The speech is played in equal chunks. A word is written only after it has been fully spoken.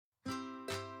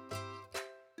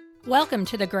Welcome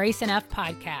to the Grace Enough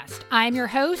podcast. I'm your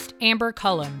host, Amber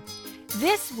Cullum.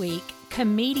 This week,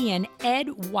 comedian Ed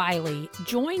Wiley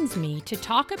joins me to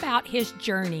talk about his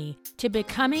journey to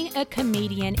becoming a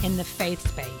comedian in the faith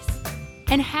space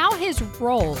and how his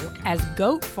role as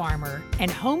goat farmer and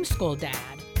homeschool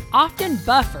dad often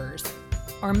buffers,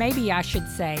 or maybe I should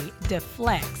say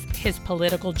deflects, his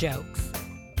political jokes.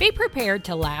 Be prepared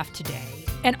to laugh today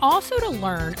and also to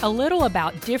learn a little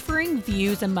about differing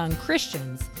views among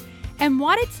Christians and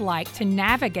what it's like to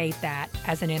navigate that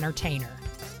as an entertainer.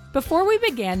 Before we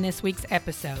begin this week's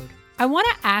episode, I want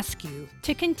to ask you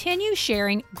to continue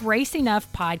sharing Grace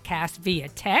Enough podcast via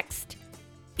text,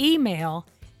 email,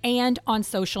 and on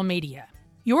social media.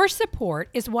 Your support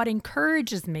is what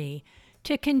encourages me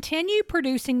to continue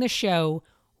producing the show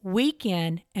week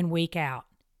in and week out.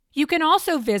 You can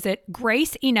also visit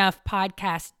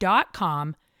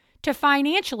graceenoughpodcast.com to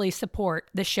financially support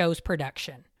the show's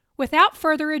production. Without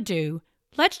further ado,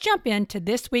 let's jump into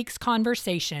this week's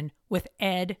conversation with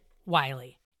Ed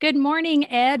Wiley. Good morning,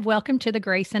 Ed. Welcome to the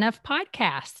Grace Enough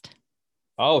podcast.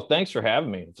 Oh, thanks for having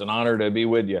me. It's an honor to be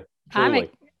with you. Truly.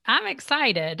 I'm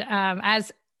excited.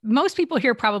 As most people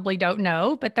here probably don't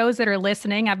know, but those that are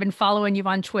listening, I've been following you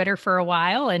on Twitter for a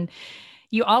while, and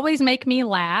you always make me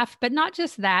laugh. But not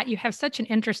just that, you have such an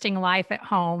interesting life at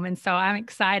home. And so I'm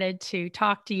excited to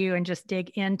talk to you and just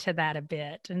dig into that a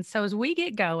bit. And so as we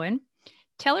get going,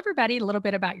 tell everybody a little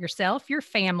bit about yourself, your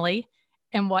family,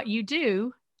 and what you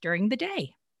do during the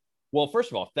day. Well,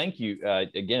 first of all, thank you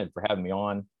again for having me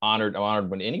on. I'm honored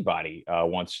when anybody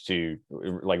wants to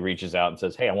reaches out and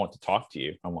says, "Hey, I want to talk to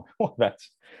you." I'm like, "Well, that's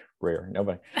rare.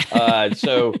 Nobody."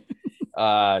 So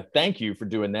thank you for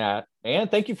doing that, and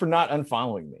thank you for not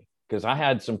unfollowing me, because I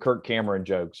had some Kirk Cameron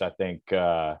jokes I think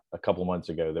a couple of months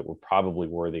ago that were probably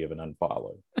worthy of an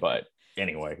unfollow. But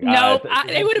anyway,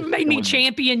 it would have made me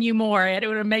champion you more. It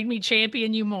would have made me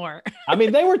champion you more. I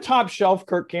mean, they were top shelf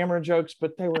Kirk Cameron jokes,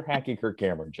 but they were hacky Kirk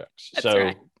Cameron jokes. That's so,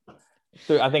 right.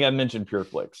 So I think I mentioned Pure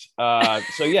Flicks.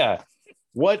 So yeah,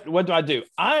 what do I do?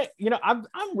 I'm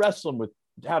wrestling with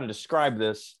how to describe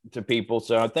this to people.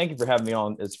 So thank you for having me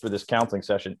on. It's for this counseling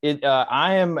session.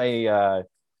 I'm a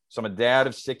dad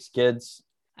of 6 kids.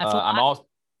 That's a lot.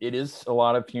 It is a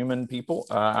lot of human people.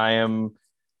 I'm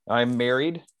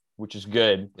married, which is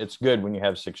good. It's good when you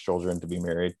have 6 children to be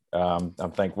married. I'm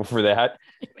thankful for that.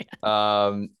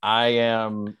 I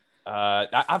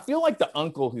feel like the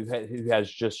uncle who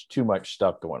has just too much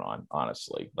stuff going on,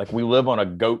 honestly. Like, we live on a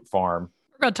goat farm.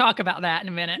 We're going to talk about that in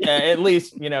a minute. Yeah, at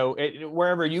least,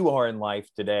 wherever you are in life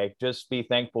today, just be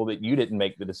thankful that you didn't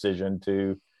make the decision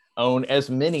to own as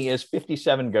many as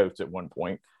 57 goats at one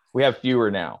point. We have fewer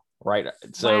now, right?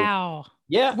 So, wow.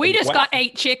 Yeah. We just got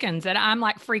 8 chickens, and I'm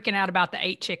like freaking out about the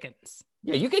 8 chickens.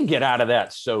 Yeah, you can get out of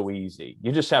that so easy.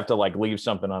 You just have to leave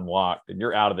something unlocked and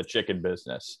you're out of the chicken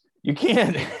business. You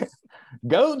can't.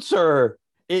 Goats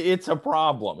it's a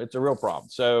problem. It's a real problem.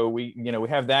 So we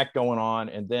have that going on.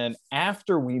 And then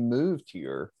after we moved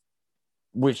here,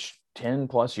 which 10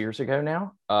 plus years ago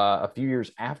now, a few years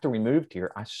after we moved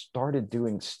here, I started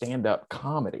doing stand-up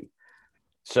comedy.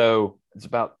 So it's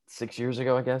about 6 years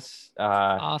ago, I guess.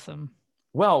 Awesome.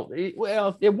 Well,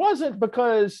 it wasn't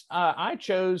because I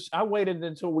waited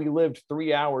until we lived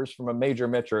 3 hours from a major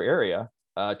metro area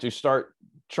to start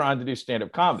trying to do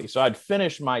stand-up comedy. So I'd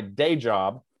finished my day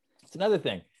job. It's another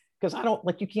thing, because I don't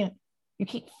you can't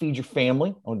feed your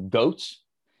family on goats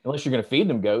unless you're going to feed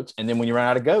them goats. And then when you run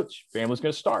out of goats, your family's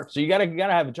going to starve. So you gotta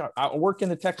have a job. I work in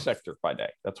the tech sector by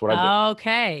day. That's what I do.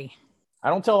 Okay. I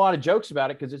don't tell a lot of jokes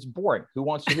about it because it's boring. Who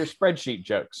wants to hear spreadsheet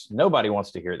jokes? Nobody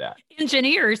wants to hear that.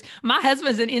 Engineers. My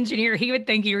husband's an engineer. He would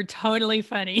think you're totally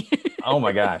funny. Oh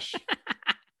my gosh.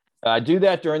 I do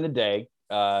that during the day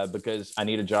because I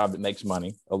need a job that makes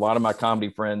money. A lot of my comedy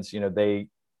friends,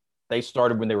 they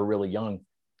started when they were really young.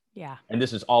 Yeah. And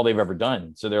this is all they've ever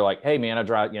done. So they're like, "Hey man, I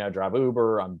drive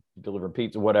Uber, I'm delivering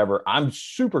pizza, whatever." I'm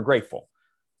super grateful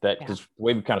that, because the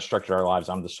way we kind of structured our lives,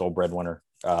 I'm the sole breadwinner.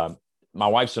 My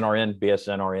wife's an RN,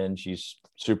 BSN RN. She's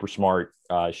super smart.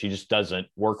 She just doesn't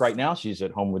work right now. She's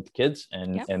at home with the kids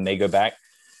and they go back.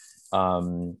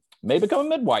 May become a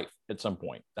midwife at some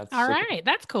point. That's all right.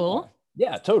 That's cool.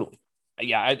 Yeah, totally.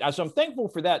 Yeah. So I'm thankful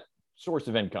for that source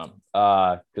of income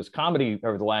because comedy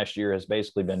over the last year has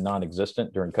basically been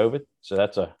non-existent during COVID. So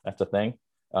that's a thing.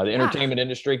 The entertainment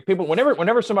industry, people,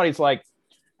 whenever somebody's like,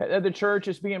 "The church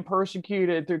is being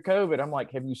persecuted through COVID," I'm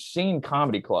like, have you seen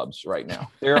comedy clubs right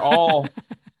now? They're all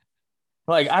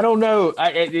I don't know.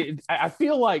 I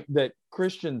feel like that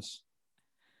Christians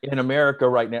in America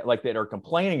right now, that are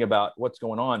complaining about what's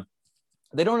going on,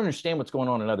 they don't understand what's going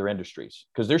on in other industries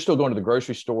because they're still going to the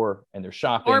grocery store and they're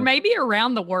shopping. Or maybe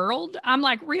around the world. I'm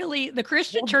like, really? The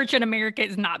Christian church in America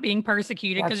is not being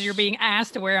persecuted because you're being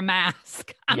asked to wear a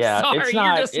mask. I'm sorry,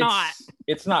 you're just not.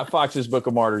 It's not Fox's Book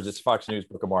of Martyrs. It's Fox News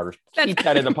Book of Martyrs. Keep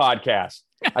that in the podcast.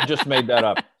 I just made that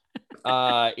up.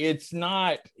 It's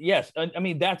not. Yes. I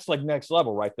mean, that's like next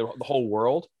level, right? The whole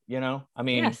world, you know, I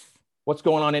mean, yes. What's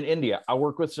going on in India? I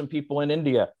work with some people in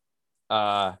India.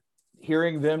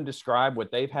 Hearing them describe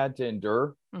what they've had to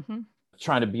endure,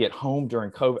 trying to be at home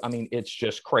during COVID. I mean, it's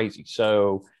just crazy.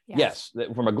 So yes,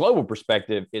 from a global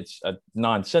perspective, it's a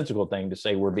nonsensical thing to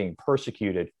say we're being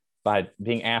persecuted by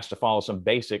being asked to follow some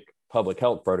basic public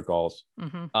health protocols.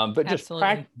 But just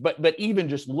but even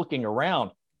just looking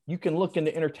around, you can look in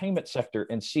the entertainment sector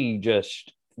and see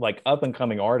just like up and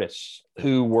coming artists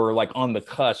who were like on the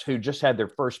cusp, who just had their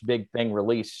first big thing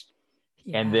released.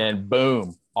 And then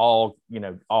boom, all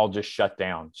just shut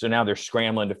down. So now they're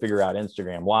scrambling to figure out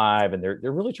Instagram Live, and they're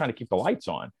really trying to keep the lights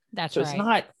on. That's so right. It's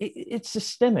not, it's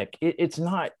systemic. It's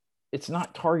not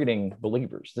targeting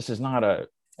believers. This is not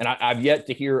and I've yet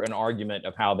to hear an argument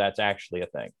of how that's actually a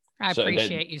thing. I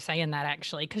appreciate you saying that,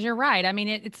 actually, because you're right. I mean,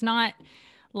 it's not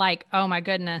like, oh my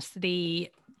goodness, the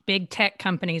big tech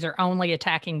companies are only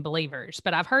attacking believers,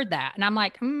 but I've heard that. And I'm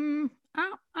like, I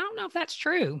don't know if that's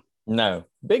true. No,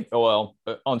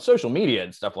 on social media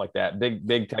and stuff like that,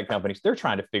 big tech companies, they're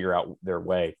trying to figure out their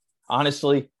way.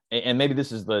 Honestly, and maybe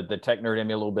this is the tech nerd in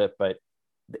me a little bit, but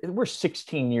we're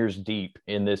 16 years deep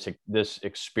in this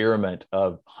experiment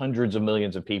of hundreds of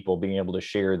millions of people being able to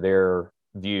share their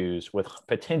views with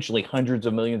potentially hundreds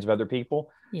of millions of other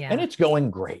people. Yeah. And it's going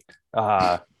great.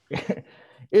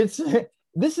 This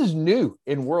is new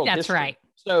in world history. That's right.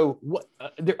 So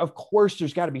of course,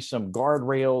 there's got to be some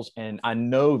guardrails. And I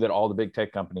know that all the big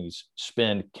tech companies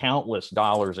spend countless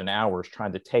dollars and hours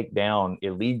trying to take down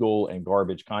illegal and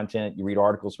garbage content. You read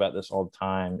articles about this all the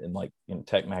time in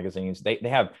tech magazines. They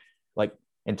have like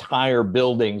entire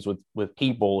buildings with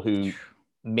people who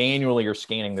manually are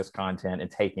scanning this content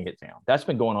and taking it down. That's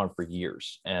been going on for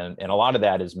years. And a lot of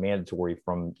that is mandatory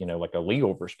from, like a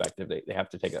legal perspective. They have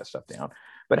to take that stuff down.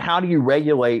 But how do you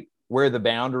regulate where the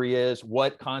boundary is,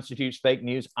 what constitutes fake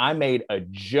news? I made a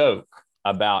joke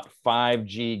about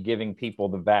 5G giving people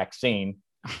the vaccine.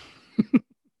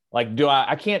 Like,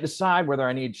 I can't decide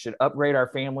whether should upgrade our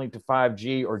family to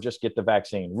 5G or just get the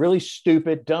vaccine. Really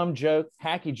stupid, dumb joke,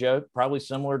 hacky joke, probably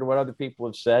similar to what other people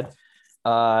have said.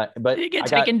 But did you get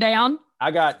taken down?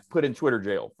 I got put in Twitter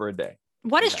jail for a day.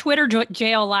 What is Twitter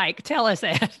jail like? Tell us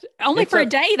that. Only for a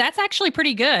day? That's actually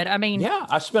pretty good. I mean, yeah,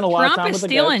 I spent a lot of time with the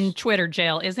Trump is still in Twitter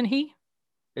jail, isn't he?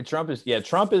 Trump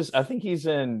is, I think he's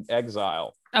in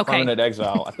exile. Okay. Permanent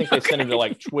exile. I think they sent him to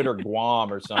like Twitter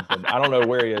Guam or something. I don't know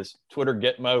where he is. Twitter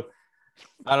Gitmo.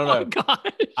 I don't know. Oh,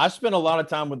 gosh. I spent a lot of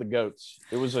time with the goats.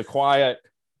 It was a quiet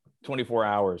 24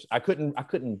 hours. I couldn't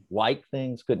like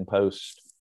things, couldn't post.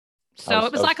 So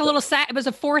it was like a little, it was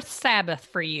a fourth Sabbath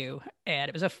for you, Ed.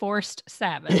 It was a forced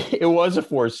Sabbath. It was a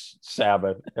forced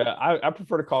Sabbath. I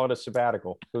prefer to call it a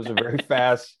sabbatical. It was a very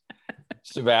fast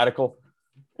sabbatical.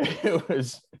 It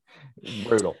was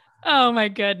brutal. Oh my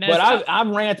goodness. But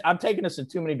I'm taking us in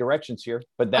too many directions here,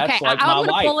 but that's okay, my life. I'm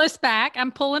going to pull us back.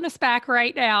 I'm pulling us back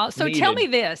right now. So tell me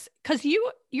this, because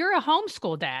you're a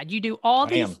homeschool dad. You do all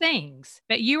these things,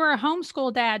 but you are a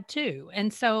homeschool dad too.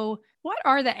 And so what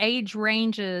are the age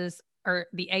ranges or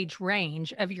the age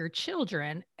range of your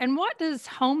children? And what does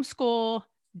homeschool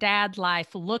dad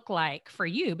life look like for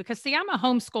you? Because see, I'm a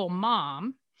homeschool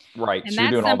mom. Right. And so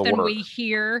that's you're doing something all the work. We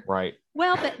hear. Right.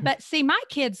 Well, but see, my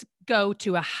kids go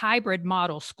to a hybrid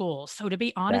model school. So to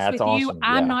be honest that's with awesome. you,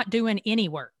 I'm not doing any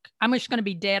work. I'm just going to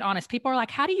be dead honest. People are like,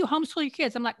 how do you homeschool your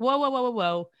kids? I'm like,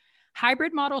 whoa.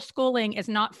 Hybrid model schooling is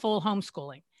not full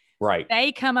homeschooling. Right.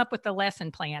 They come up with the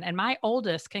lesson plan, and my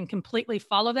oldest can completely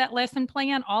follow that lesson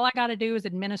plan. All I got to do is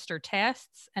administer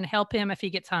tests and help him if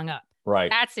he gets hung up. Right.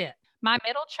 That's it. My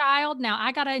middle child, now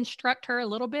I got to instruct her a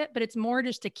little bit, but it's more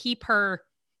just to keep her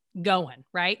going,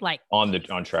 right? Like on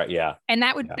track. Yeah. And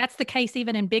that's the case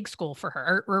even in big school for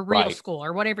her or real school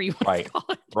or whatever you want to call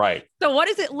it. Right. So what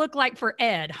does it look like for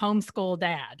Ed, homeschool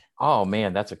dad? Oh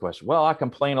man, that's a question. Well, I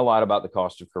complain a lot about the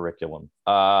cost of curriculum.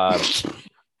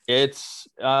 It's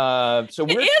so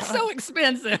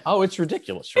expensive. Oh, it's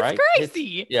ridiculous, right? It's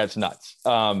crazy. It's nuts.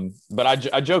 But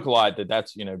I joke a lot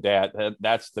that's, dad,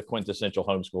 that's the quintessential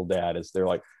homeschool dad is they're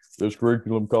like, this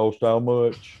curriculum costs how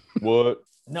much? What?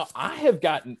 No,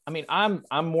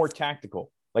 I'm more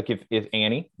tactical. Like if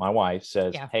Annie, my wife,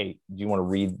 says, hey, do you want to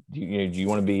read? Do you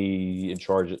want to be in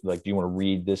charge? Do you want to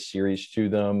read this series to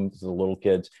them? The little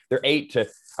kids,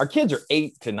 our kids are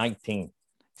 8 to 19.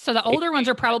 So the older ones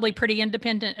are probably pretty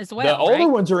independent as well. The older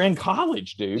right? ones are in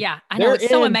college, dude. Yeah, I know. It's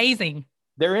so amazing.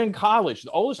 They're in college.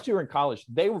 The oldest two are in college.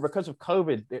 They were, because of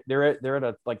COVID, they're at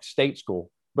a like state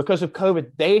school. Because of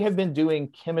COVID, they have been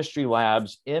doing chemistry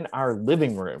labs in our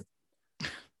living room.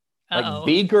 Like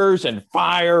beakers and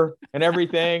fire and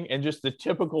everything, and just the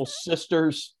typical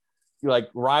sisters like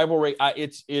rivalry.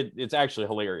 It's actually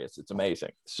hilarious. It's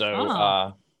amazing.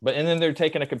 So and then they're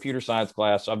taking a computer science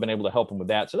class, so I've been able to help them with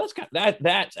that. So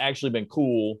that's actually been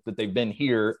cool that they've been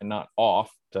here and not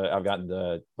off. I've gotten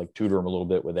to like tutor them a little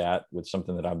bit with that, with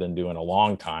something that I've been doing a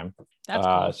long time. That's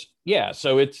cool. Yeah,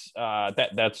 so it's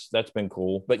that's been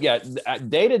cool. But yeah,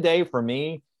 day to day for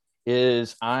me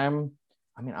is I'm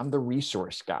the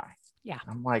resource guy. Yeah.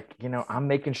 I'm like, I'm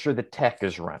making sure the tech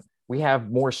is run. We have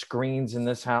more screens in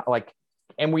this house. Like,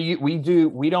 and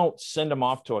we don't send them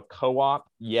off to a co-op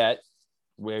yet.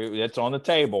 That's on the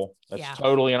table. That's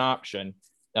totally an option.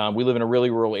 We live in a really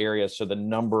rural area, so the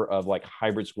number of like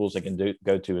hybrid schools they can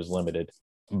go to is limited.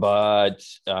 But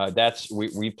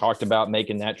we've talked about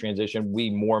making that transition. We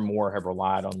more and more have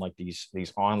relied on like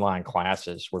these online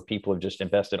classes where people have just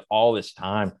invested all this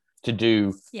time to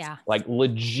do like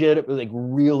legit, like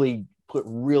really put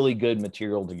really good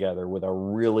material together with a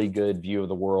really good view of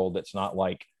the world. That's not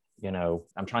like,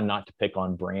 I'm trying not to pick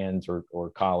on brands or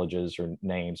colleges or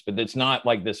names, but it's not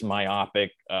like this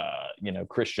myopic,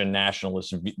 Christian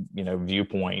nationalist,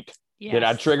 viewpoint. Yes. Did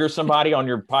I trigger somebody on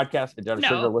your podcast? Did I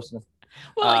trigger a listener?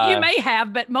 Well, you may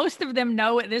have, but most of them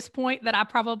know at this point that I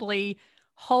probably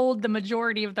hold the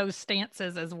majority of those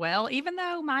stances as well, even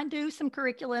though mine do some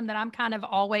curriculum that I'm kind of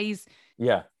always.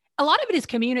 Yeah. A lot of it is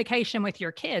communication with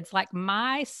your kids. Like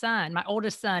my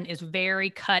oldest son is very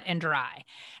cut and dry.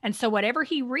 And so whatever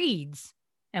he reads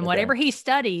and whatever he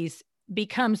studies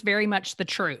becomes very much the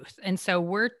truth. And so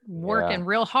we're working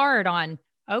real hard on,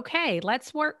 okay,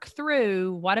 let's work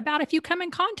through, what about if you come in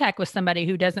contact with somebody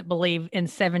who doesn't believe in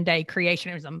 7-day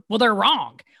creationism? Well, they're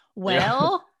wrong.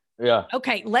 Well,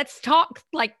 okay, let's talk.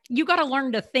 Like, you got to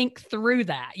learn to think through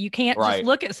that. You can't just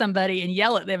look at somebody and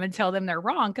yell at them and tell them they're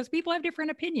wrong, because people have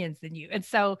different opinions than you. And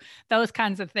so those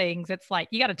kinds of things, it's like,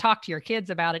 you got to talk to your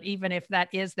kids about it, even if that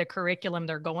is the curriculum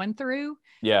they're going through.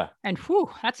 Yeah. And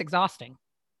that's exhausting.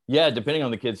 Yeah. Depending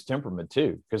on the kid's temperament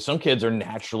too, because some kids are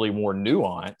naturally more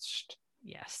nuanced.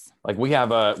 Yes. Like we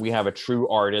have a true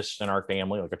artist in our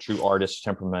family, like a true artist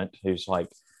temperament, who's like,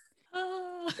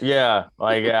 the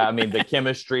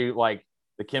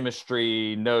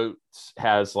chemistry notes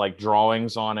has like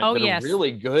drawings on it that are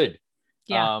really good.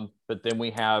 Yeah. But then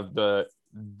we have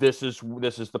this is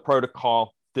the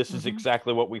protocol. This is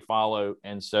exactly what we follow.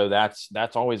 And so that's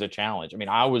always a challenge. I mean,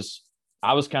 I was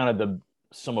kind of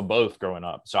some of both growing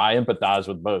up. So I empathize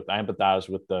with both. I empathize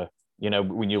with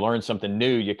when you learn something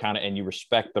new, you kind of, and you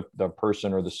respect the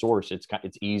person or the source, it's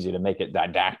easy to make it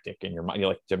didactic in your mind. You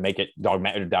like to make it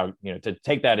dogmatic, to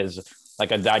take that as like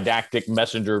a didactic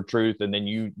messenger of truth. And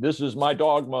then this is my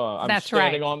dogma. I'm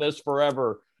standing on this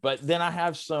forever. But then I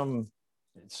have some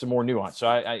more nuance. So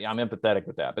I'm empathetic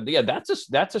with that. But yeah, that's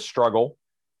a struggle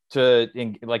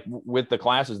like with the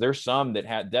classes. There's some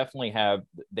that definitely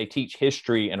they teach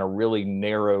history in a really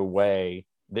narrow way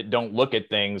that don't look at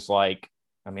things like,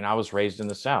 I was raised in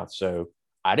the South, so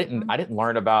I didn't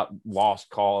learn about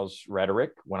lost cause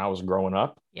rhetoric when I was growing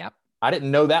up. Yep. I didn't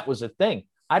know that was a thing.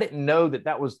 I didn't know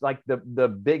that was like the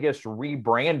biggest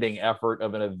rebranding effort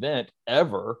of an event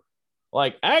ever.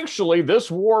 Like, actually, this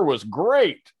war was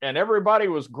great and everybody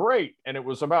was great, and it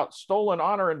was about stolen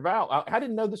honor and valor. I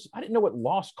didn't know this. I didn't know what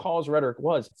lost cause rhetoric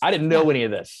was. I didn't know any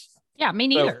of this. Yeah, me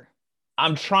neither. So,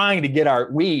 I'm trying to get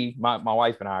my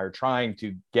wife and I are trying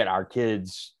to get our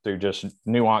kids through just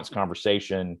nuanced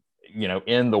conversation,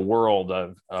 in the world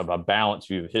of a balanced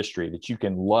view of history, that you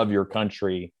can love your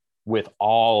country with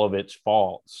all of its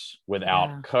faults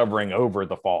without covering over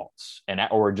the faults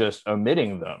or just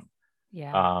omitting them.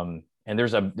 Yeah. And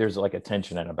there's like a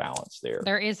tension and a balance there.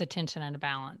 There is a tension and a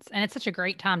balance. And it's such a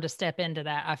great time to step into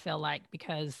that, I feel like,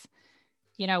 because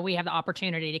we have the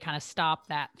opportunity to kind of stop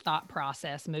that thought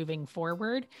process moving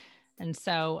forward. And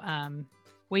so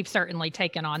we've certainly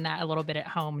taken on that a little bit at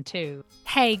home too.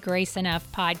 Hey, Grace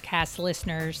Enough podcast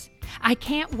listeners, I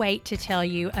can't wait to tell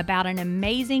you about an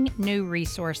amazing new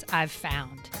resource I've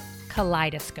found,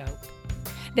 Kaleidoscope.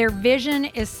 Their vision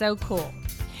is so cool.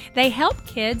 They help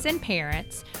kids and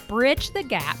parents bridge the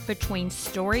gap between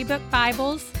storybook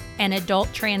Bibles and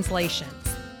adult translations.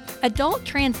 Adult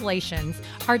translations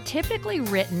are typically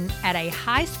written at a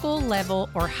high school level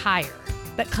or higher.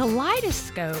 But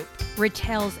Kaleidoscope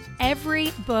retells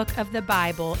every book of the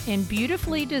Bible in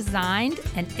beautifully designed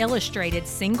and illustrated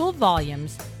single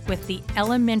volumes with the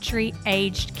elementary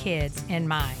aged kids in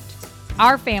mind.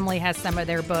 Our family has some of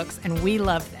their books and we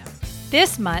love them.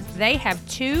 This month, they have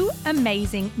 2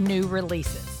 amazing new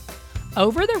releases.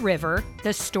 Over the River,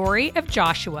 the story of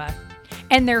Joshua,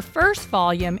 and their first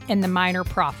volume in the Minor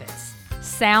Prophets,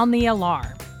 Sound the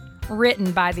Alarm,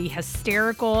 written by the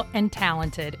hysterical and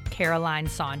talented Caroline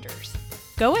Saunders.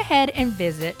 Go ahead and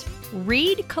visit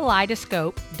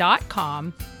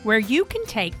readkaleidoscope.com, where you can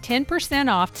take 10%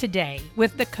 off today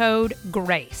with the code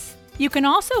GRACE. You can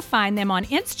also find them on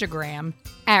Instagram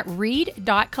at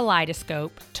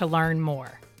read.kaleidoscope to learn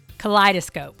more.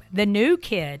 Kaleidoscope, the new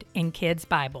kid in kids'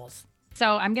 Bibles.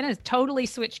 So I'm going to totally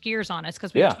switch gears on us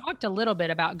because we talked a little bit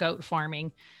about goat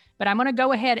farming, but I'm going to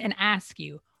go ahead and ask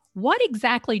you, what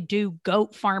exactly do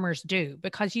goat farmers do?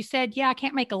 Because you said, I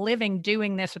can't make a living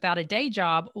doing this without a day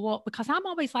job. Well, because I'm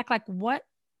always like, what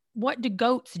do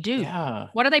goats do? Yeah.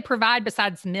 What do they provide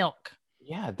besides milk?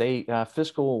 Yeah, they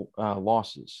fiscal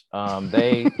losses.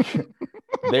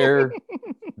 They're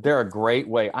a great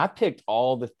way. I picked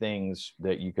all the things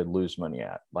that you could lose money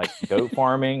at. Like goat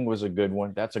farming was a good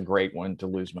one. That's a great one to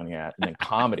lose money at. And then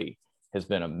comedy has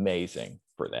been amazing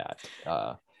for that.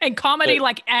 And comedy,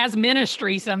 like as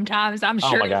ministry, sometimes I'm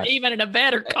sure it's even in a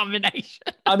better combination.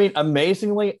 I mean,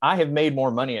 amazingly, I have made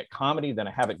more money at comedy than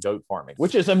I have at goat farming,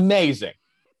 which is amazing.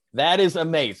 That is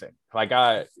amazing. Like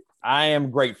I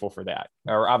am grateful for that.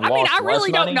 Or I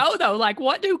really don't know though. Like,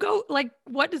 what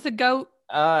does a goat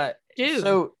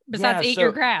do besides eat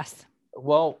your grass?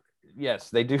 Well, yes,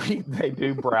 they do. They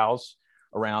do browse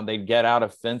around. They get out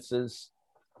of fences.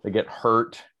 They get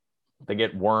hurt. They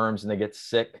get worms and they get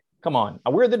sick. Come on.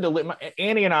 We're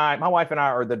Annie and I, my wife and I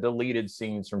are the deleted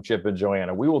scenes from Chip and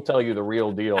Joanna. We will tell you the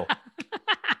real deal.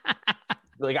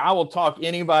 Like I will talk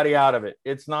anybody out of it.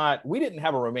 It's not, we didn't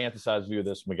have a romanticized view of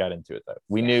this when we got into it though.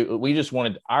 We knew, we just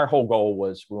wanted, our whole goal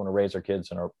was we want to raise our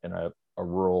kids in a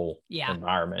rural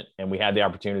environment. And we had the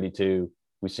opportunity to,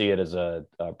 we see it as a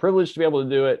privilege to be able to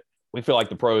do it. We feel like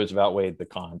the pros have outweighed the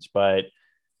cons, but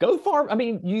goat farm, I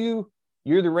mean, you're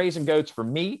either raising goats for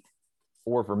meat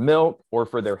or for milk or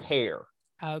for their hair.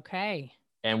 Okay.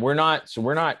 And we're not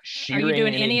shearing. Are you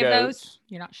doing any of those?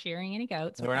 You're not shearing any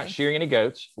goats. Okay. We're not shearing any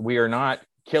goats. We are not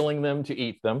killing them to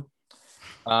eat them.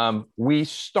 We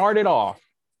started off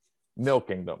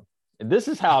milking them. And this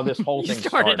is how this whole thing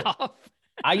started off.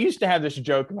 I used to have this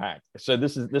joke, Mac. So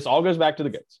this all goes back to the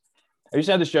goats. I used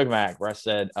to have this joke, Mac, where I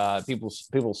said, people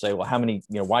say, well, how many,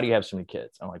 why do you have so many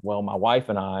kids? I'm like, well, my wife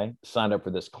and I signed up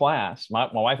for this class. My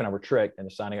wife and I were tricked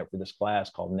into signing up for this class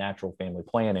called Natural Family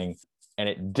Planning, and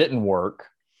it didn't work.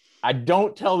 I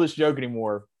don't tell this joke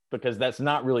anymore because that's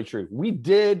not really true. We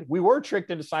were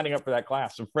tricked into signing up for that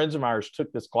class. Some friends of ours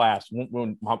took this class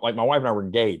when my wife and I were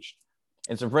engaged,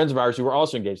 and some friends of ours who were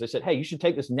also engaged, they said, hey, you should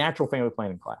take this Natural Family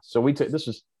Planning class. So this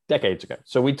was decades ago.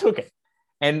 So we took it.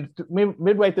 And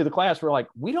midway through the class, we're like,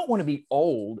 we don't want to be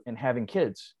old and having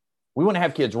kids. We want to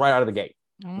have kids right out of the gate.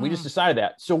 We just decided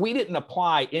that. So we didn't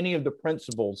apply any of the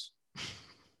principles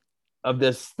of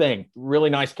this thing.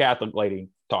 Really nice Catholic lady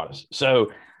taught us.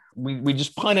 So we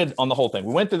just punted on the whole thing.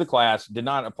 We went through the class, did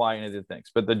not apply any of the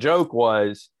things. But the joke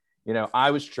was,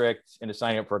 I was tricked into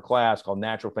signing up for a class called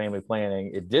Natural Family Planning.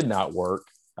 It did not work.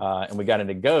 And we got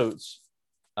into goats.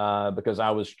 Because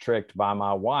I was tricked by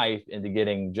my wife into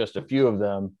getting just a few of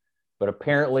them, but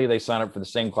apparently they signed up for the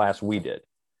same class we did.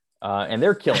 And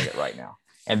they're killing it right now.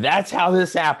 And that's how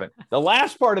this happened. The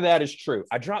last part of that is true.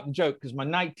 I dropped the joke because my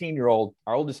 19-year-old,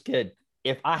 our oldest kid,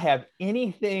 if I have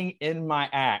anything in my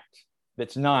act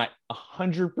that's not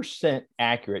 100%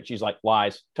 accurate, she's like,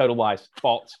 lies, total lies,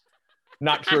 false,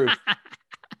 not true.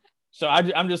 So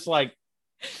I'm just like,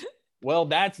 well,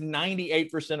 that's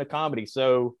 98% of comedy.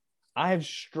 So I have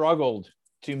struggled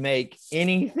to make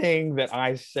anything that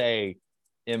I say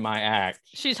in my act.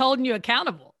 She's holding you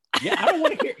accountable. Yeah, I don't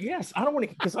want to hear. Yes, I don't want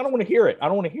to, because I don't want to hear it. I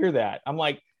don't want to hear that. I'm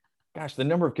like, gosh, the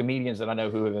number of comedians that I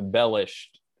know who have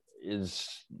embellished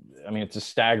it's a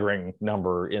staggering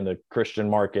number in the Christian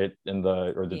market,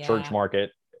 or the church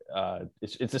market.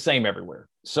 It's the same everywhere.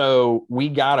 So we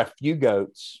got a few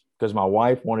goats because my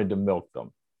wife wanted to milk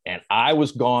them, and I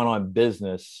was gone on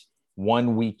business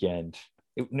one weekend.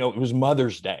 It was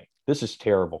Mother's Day. This is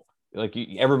terrible. Like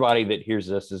everybody that hears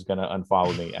this is going to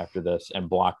unfollow me after this and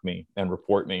block me and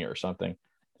report me or something.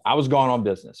 I was gone on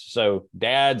business. So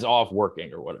dad's off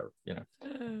working or whatever,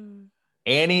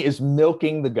 Annie is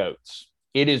milking the goats.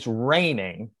 It is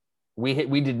raining. We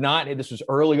did not, this was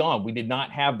early on. We did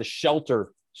not have the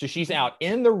shelter. So she's out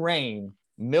in the rain,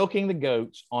 milking the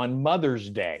goats on Mother's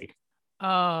Day.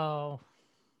 Oh.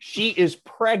 She is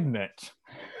pregnant.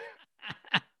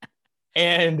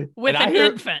 And with and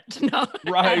an infant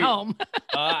right, at home.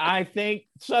 I think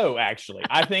so, actually.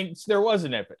 I think there was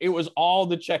an infant. It was all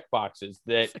the check boxes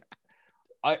that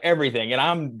everything. And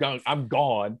I'm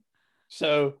gone.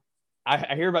 So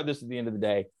I hear about this at the end of the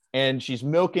day. And she's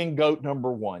milking goat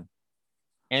number 1.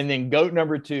 And then goat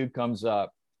number 2 comes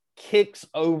up, kicks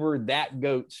over that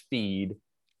goat's feed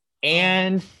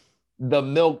and the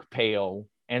milk pail.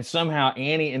 And somehow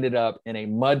Annie ended up in a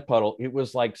mud puddle. It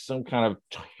was like some kind of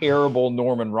terrible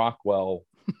Norman Rockwell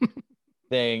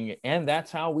thing. And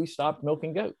that's how we stopped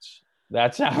milking goats.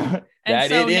 That's how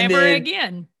and so it never ended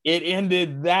again. It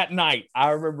ended that night.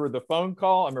 I remember the phone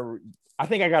call. I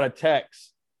think I got a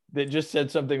text that just said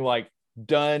something like,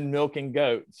 done milking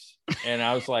goats. And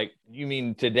I was like, you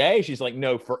mean today? She's like,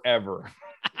 no, forever.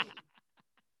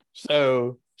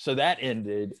 So that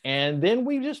ended. And then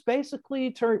we just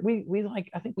basically turned,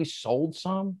 I think we sold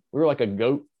some. We were like a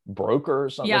goat broker or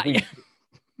something. Yeah.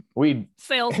 We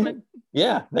salesman.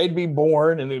 Yeah. They'd be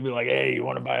born and they'd be like, hey, you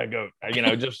want to buy a goat?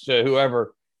 Just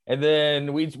whoever. And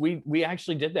then we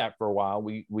actually did that for a while.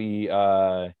 We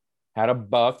had a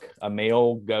buck, a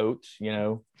male goat,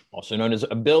 also known as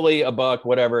a billy, a buck,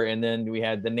 whatever. And then we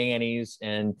had the nannies,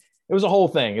 and it was a whole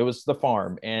thing. It was the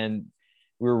farm, and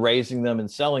we were raising them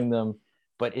and selling them.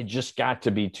 But it just got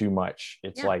to be too much.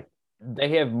 It's like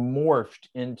they have morphed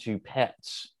into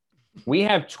pets. We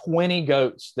have 20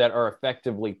 goats that are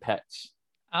effectively pets.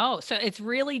 Oh, so it's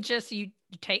really just you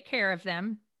take care of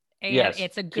them, and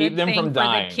it's a good thing for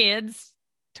the kids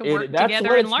to work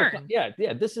together and learn.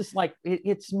 This is like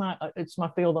it's my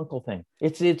failed uncle thing.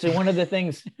 It's one of the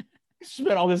things I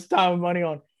spent all this time and money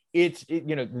on.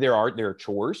 There are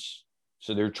chores.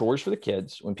 So there are chores for the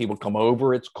kids. When people come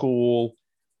over, it's cool.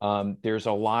 There's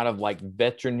a lot of like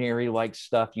veterinary like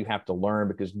stuff you have to learn,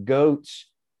 because goats,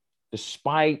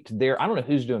 despite I don't know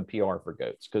who's doing PR for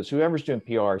goats, because whoever's doing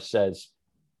PR says,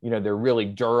 they're really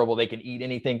durable. They can eat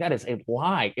anything. That is a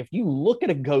lie. If you look at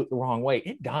a goat the wrong way,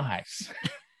 it dies.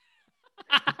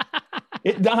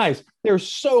 It dies. They're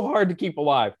so hard to keep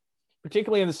alive,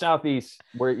 particularly in the Southeast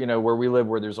where we live,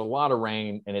 where there's a lot of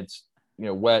rain and it's,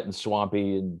 wet and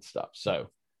swampy and stuff. So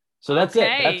that's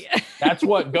it. That's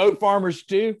what goat farmers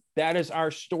do. That is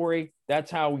our story. That's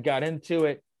how we got into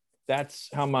it. That's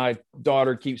how my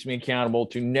daughter keeps me accountable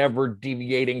to never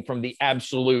deviating from the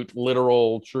absolute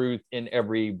literal truth in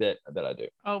every bit that I do.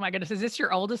 Oh my goodness. Is this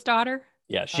your oldest daughter?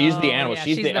 Yeah, she's the animal. Yeah,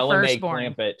 she's the Ellie Mae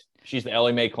Clampett. She's the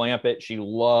Ellie Mae Clampett. She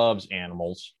loves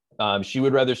animals. She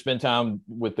would rather spend time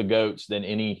with the goats than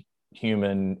any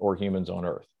human or humans on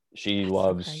earth. She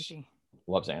loves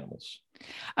animals.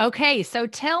 Okay, so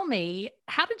tell me,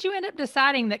 how did you end up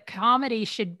deciding that comedy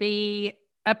should be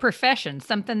a profession,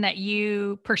 something that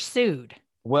you pursued?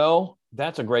 Well,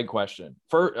 that's a great question.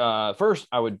 First,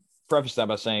 I would preface that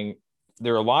by saying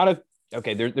there are a lot of,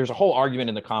 there's a whole argument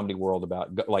in the comedy world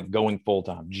about like going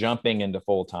full-time, jumping into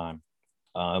full-time.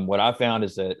 What I found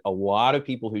is that a lot of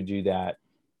people who do that,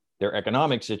 their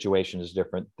economic situation is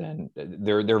different than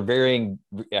they're varying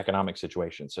economic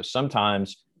situations. So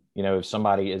sometimes,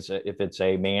 if it's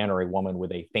a man or a woman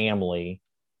with a family,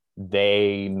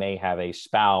 they may have a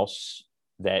spouse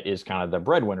that is kind of the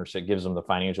breadwinner. So it gives them the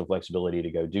financial flexibility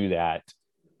to go do that.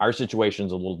 Our situation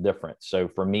is a little different. So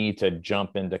for me to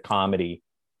jump into comedy,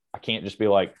 I can't just be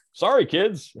like, sorry,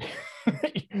 kids,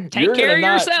 take care of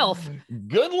yourself.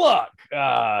 Good luck.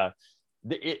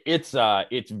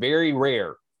 It's very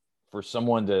rare for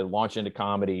someone to launch into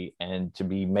comedy and to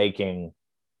be making,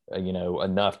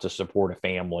 enough to support a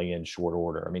family in short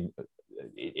order. I mean,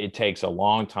 it takes a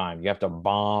long time. You have to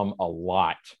bomb a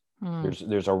lot.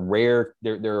 There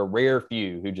are a rare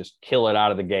few who just kill it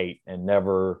out of the gate and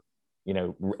never,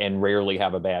 and rarely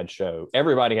have a bad show.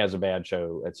 Everybody has a bad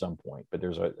show at some point, but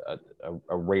there's a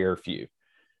rare few.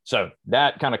 So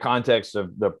that kind of context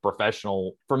of the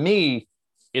professional, for me,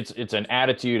 it's an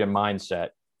attitude and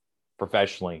mindset.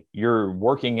 Professionally, you're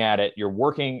working at it, you're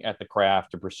working at the craft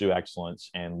to pursue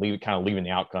excellence and leaving the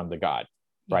outcome to God,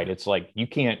 right? It's like, you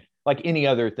can't, like any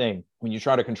other thing, when you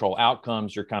try to control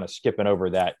outcomes, you're kind of skipping over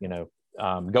that,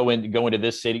 go into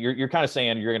this city. You're kind of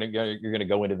saying you're going to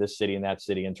go into this city and that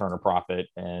city and turn a profit,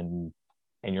 and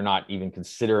you're not even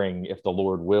considering if the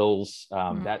Lord wills.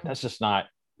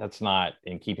 That's not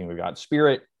in keeping with God's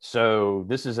spirit. So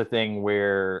this is a thing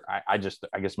where I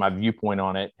guess my viewpoint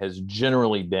on it has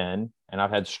generally been, and I've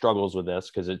had struggles with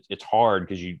this because it's hard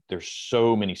because there's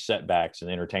so many setbacks in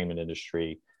the entertainment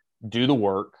industry. Do the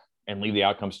work and leave the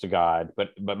outcomes to God. But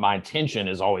my intention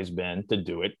has always been to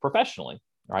do it professionally.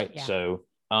 Right. Yeah. So,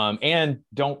 and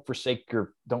don't put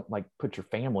your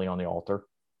family on the altar.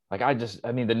 Like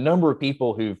I mean, the number of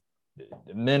people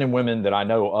men and women that I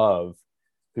know of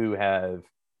who have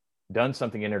done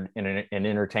something in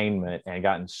entertainment and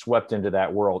gotten swept into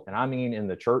that world. And I mean, in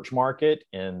the church market,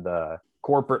 in the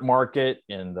corporate market,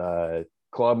 in the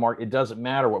club market, it doesn't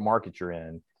matter what market you're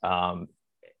in,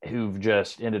 who've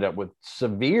just ended up with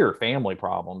severe family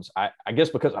problems. I guess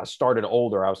because I started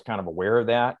older, I was kind of aware of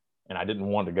that and I didn't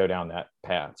want to go down that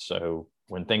path. So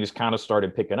when things kind of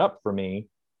started picking up for me,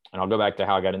 and I'll go back to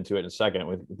how I got into it in a second,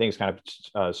 when things kind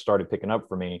of started picking up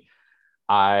for me,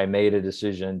 I made a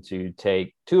decision to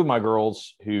take two of my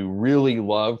girls who really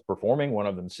love performing. One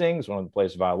of them sings, one of them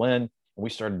plays violin. And we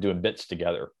started doing bits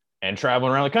together and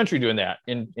traveling around the country doing that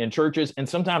in churches and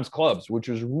sometimes clubs, which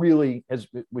has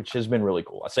been really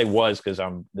cool. I say was because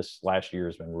this last year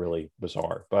has been really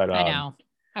bizarre. But I know.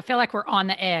 I feel like we're on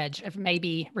the edge of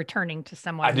maybe returning to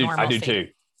somewhat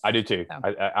normalcy. I do too.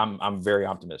 So. I'm very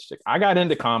optimistic. I got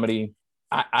into comedy.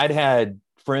 I'd had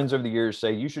friends over the years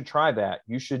say, you should try that.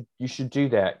 You should do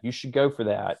that. You should go for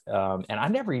that. And I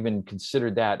never even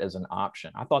considered that as an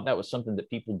option. I thought that was something that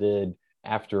people did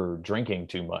after drinking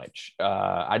too much.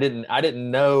 I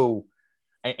didn't know.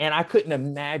 And I couldn't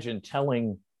imagine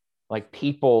telling like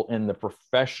people in the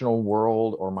professional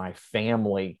world or my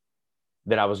family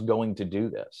that I was going to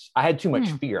do this. I had too much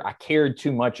fear. I cared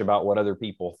too much about what other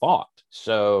people thought.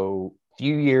 So a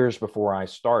few years before I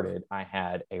started, I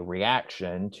had a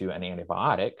reaction to an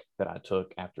antibiotic that I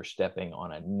took after stepping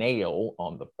on a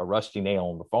rusty nail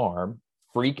on the farm.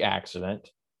 Freak accident.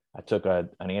 I took an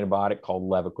antibiotic called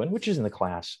Levaquin, which is in the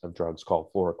class of drugs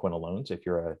called fluoroquinolones, if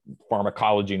you're a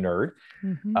pharmacology nerd.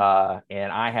 Mm-hmm.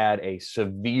 And I had a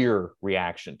severe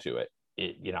reaction to it.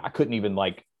 I couldn't even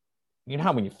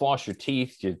how when you floss your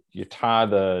teeth, you tie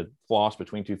the floss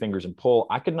between two fingers and pull.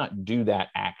 I could not do that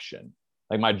action.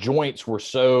 Like my joints were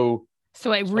so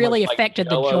it really affected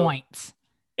the joints.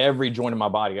 Every joint in my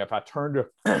body. If I turned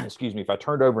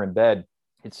over in bed,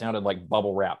 it sounded like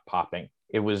bubble wrap popping.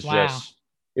 It was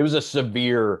it was a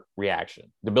severe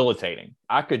reaction, debilitating.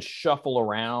 I could shuffle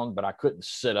around, but I couldn't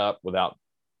sit up without,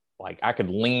 I could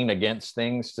lean against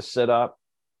things to sit up,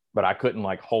 but I couldn't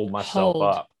hold myself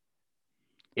up.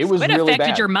 It was really bad. It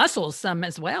affected your muscles some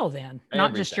as well then,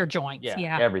 not just your joints.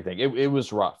 Yeah. Everything. It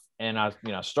was rough. And I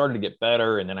started to get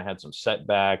better, and then I had some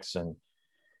setbacks and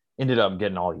ended up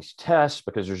getting all these tests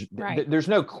because there's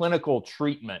no clinical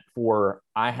treatment for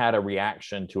I had a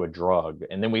reaction to a drug.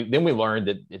 And then we learned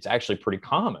that it's actually pretty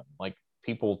common. Like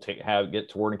people get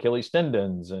torn Achilles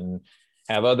tendons and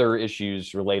have other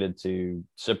issues related to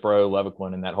Cipro,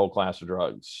 Levaquin, and that whole class of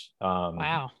drugs.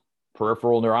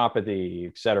 Peripheral neuropathy,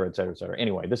 et cetera, et cetera, et cetera.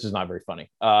 Anyway, this is not very funny.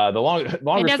 The longer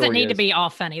it doesn't need to be all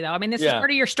funny though. I mean, this is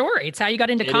part of your story. It's how you got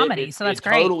into comedy. So that's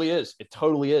great. It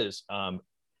totally is.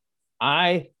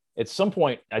 At some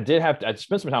point I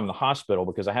spent some time in the hospital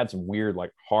because I had some weird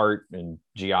heart and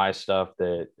GI stuff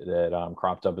that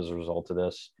cropped up as a result of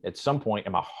this. At some point,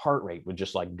 and my heart rate would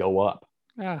just go up.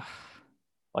 Ugh.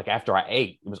 After I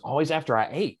ate. It was always after I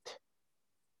ate.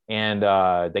 And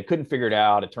they couldn't figure it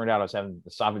out. It turned out I was having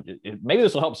maybe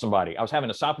this will help somebody. I was having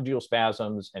esophageal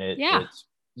spasms, and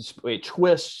it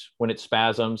twists when it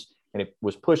spasms, and it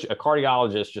was pushed. A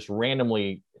cardiologist just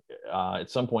randomly at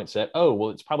some point said, "Oh, well,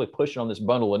 it's probably pushing on this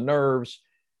bundle of nerves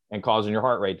and causing your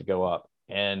heart rate to go up."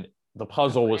 And the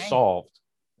puzzle was solved.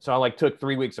 So I took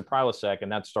 3 weeks of Prilosec,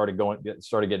 and that started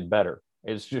getting better.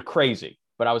 It's just crazy.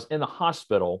 But I was in the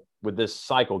hospital with this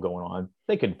cycle going on.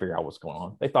 They couldn't figure out what's going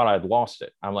on. They thought I had lost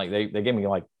it. I'm they gave me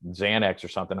Xanax or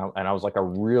something. And I was a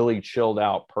really chilled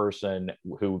out person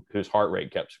whose heart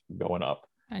rate kept going up.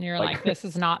 And you're this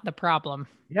is not the problem.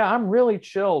 Yeah, I'm really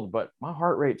chilled, but my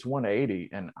heart rate's 180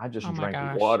 and I just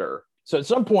drank water. So at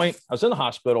some point I was in the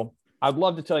hospital. I'd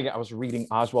love to tell you I was reading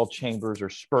Oswald Chambers or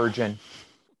Spurgeon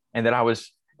and that I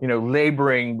was,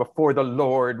 laboring before the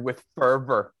Lord with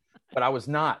fervor, but I was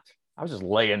not. I was just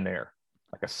laying there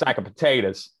like a sack of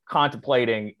potatoes,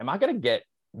 contemplating, am I going to get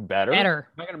better? Am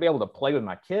I going to be able to play with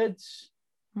my kids,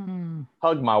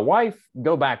 hug my wife,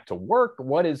 go back to work?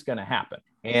 What is going to happen?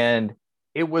 And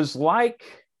it was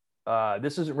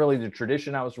this isn't really the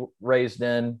tradition I was raised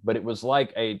in, but it was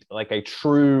like a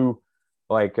true,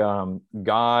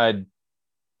 God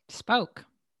spoke.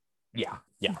 Yeah.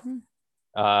 Yeah.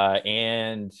 Mm-hmm.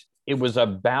 And it was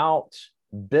about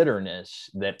bitterness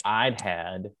that I'd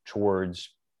had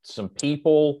towards some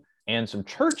people and some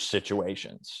church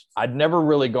situations. I'd never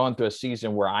really gone through a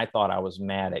season where I thought I was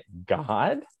mad at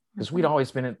God, because we'd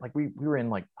always been in we were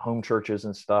in home churches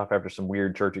and stuff after some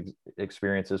weird church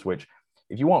experiences, which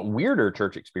if you want weirder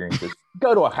church experiences,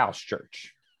 go to a house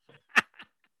church.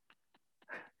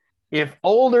 If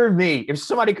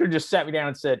somebody could have just sat me down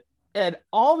and said, And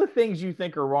all the things you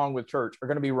think are wrong with church are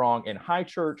going to be wrong in high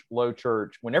church, low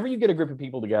church. Whenever you get a group of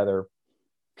people together,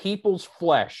 people's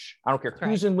flesh, I don't care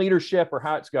who's in leadership or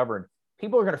how it's governed,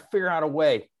 people are going to figure out a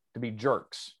way to be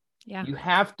jerks. Yeah. You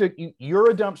have to,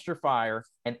 you're a dumpster fire,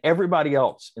 and everybody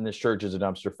else in this church is a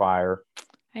dumpster fire.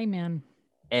 Amen.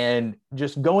 And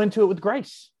just go into it with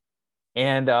grace.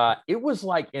 And it was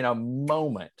like in a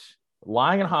moment,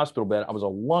 lying in a hospital bed, I was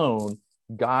alone.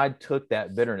 God took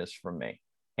that bitterness from me.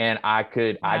 And I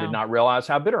did not realize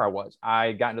how bitter I was.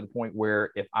 I got to the point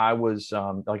where if I was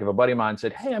like, if a buddy of mine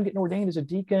said, hey, I'm getting ordained as a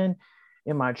deacon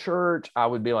in my church, I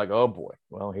would be like, oh boy,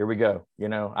 well, here we go. You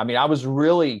know, I mean, I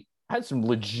had some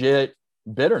legit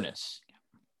bitterness,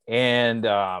 and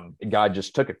God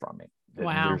just took it from me.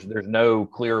 Wow. There's no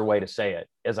clearer way to say it.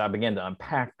 As I began to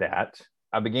unpack that,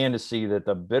 I began to see that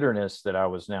the bitterness that I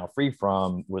was now free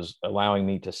from was allowing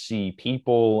me to see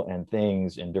people and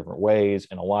things in different ways.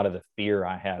 And a lot of the fear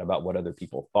I had about what other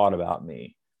people thought about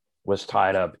me was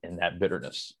tied up in that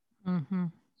bitterness. Mm-hmm.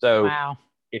 So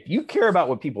if you care about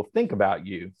what people think about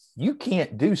you, you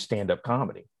can't do stand-up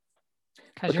comedy.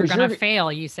 Because you're going to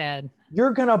fail, you said.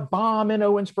 You're going to bomb in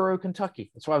Owensboro,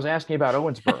 Kentucky. That's why I was asking about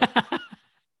Owensboro.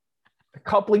 A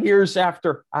couple of years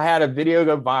after I had a video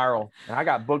go viral and I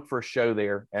got booked for a show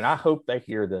there, and I hope they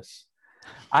hear this.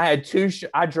 I had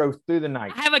I drove through the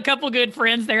night. I have a couple good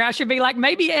friends there. I should be like,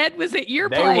 maybe Ed was at your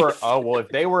place. If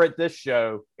they were at this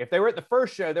show, if they were at the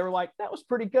first show, they were like, that was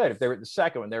pretty good. If they were at the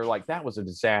second one, they were like, that was a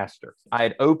disaster. I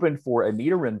had opened for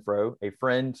Anita Renfro, a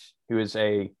friend who is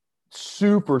a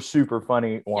super, super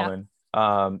funny woman.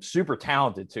 Super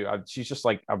talented too. She's just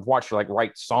like, I've watched her like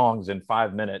write songs in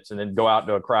 5 minutes and then go out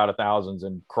to a crowd of thousands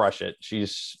and crush it.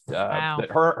 She's her and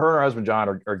her husband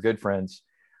John are good friends.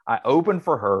 I opened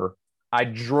for her. I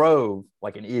drove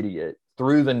like an idiot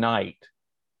through the night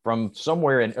from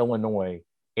somewhere in Illinois,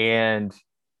 and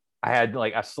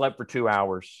I slept for 2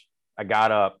 hours. I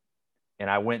got up and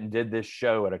I went and did this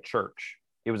show at a church.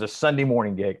 It was a Sunday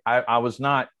morning gig. I was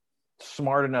not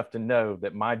smart enough to know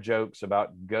that my jokes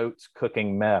about goats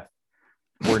cooking meth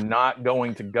were not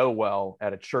going to go well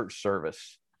at a church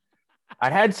service.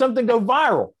 I had something go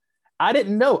viral. I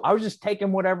didn't know. I was just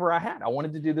taking whatever I had. I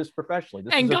wanted to do this professionally.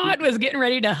 And God was getting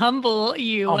ready to humble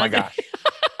you. Oh my gosh.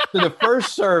 So the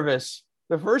first service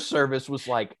was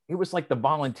like, it was like the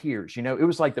volunteers, you know, it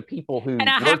was like the people who. And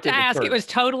I have to ask, it was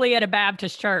totally at a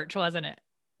Baptist church, wasn't it?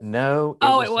 No.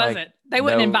 It wasn't. They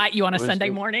wouldn't invite you on a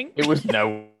Sunday morning. It was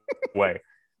no way.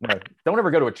 No, don't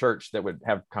ever go to a church that would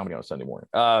have comedy on a Sunday morning.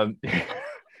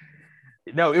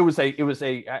 No, I'm going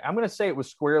to say it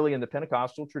was squarely in the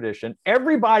Pentecostal tradition.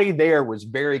 Everybody there was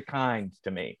very kind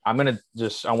to me. I want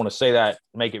to say that,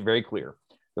 make it very clear.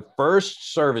 The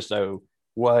first service though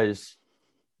was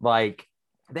like,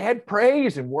 they had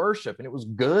praise and worship and it was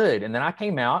good. And then I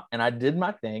came out and I did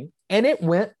my thing and it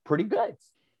went pretty good.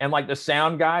 And like the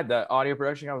sound guy, the audio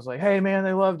production guy was like, hey man,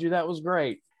 they loved you. That was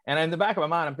great. And in the back of my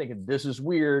mind, I'm thinking, this is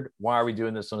weird. Why are we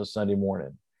doing this on a Sunday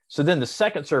morning? So then the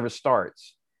second service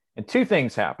starts and two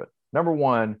things happen. Number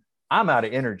one, I'm out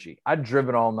of energy. I'd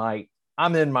driven all night.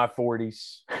 I'm in my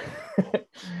 40s.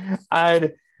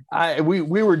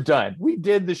 We were done. We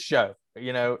did the show,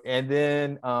 you know, and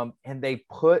then and they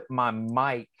put my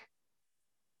mic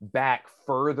back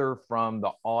further from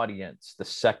the audience, the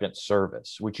second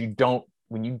service, which you don't.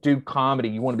 When you do comedy,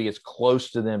 you want to be as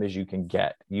close to them as you can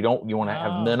get. You want to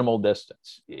have minimal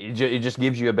distance. It just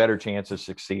gives you a better chance of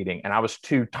succeeding. And I was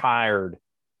too tired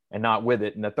and not with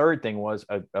it. And the third thing was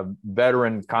a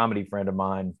veteran comedy friend of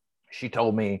mine. She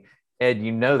told me, Ed,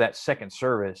 you know, that second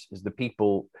service is the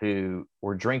people who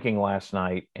were drinking last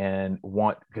night and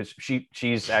because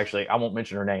she's actually, I won't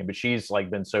mention her name, but she's like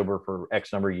been sober for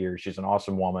X number of years. She's an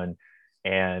awesome woman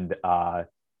and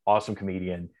awesome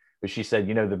comedian. But she said,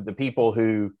 you know, the people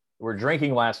who were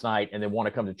drinking last night and then want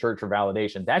to come to church for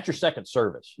validation, that's your second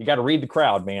service. You got to read the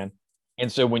crowd, man.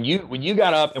 And so when you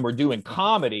got up and were doing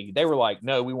comedy, they were like,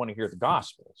 no, we want to hear the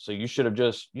gospel. So you should have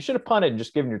punted and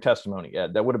just given your testimony. Yeah,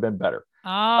 that would have been better.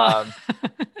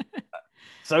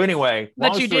 So anyway,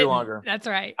 long story longer. That's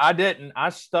right. I didn't. I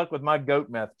stuck with my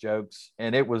goat meth jokes,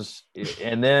 and then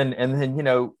you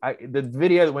know, the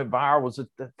video that went viral was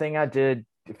the thing I did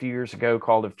a few years ago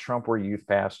called "If Trump Were Youth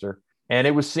Pastor," and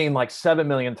it was seen like 7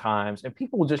 million times. And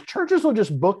churches will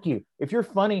just book you if you're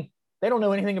funny. They don't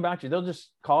know anything about you. They'll just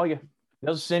call you.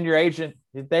 They'll send your agent.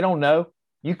 They don't know.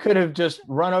 You could have just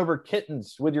run over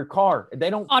kittens with your car. They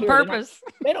don't on care. Purpose.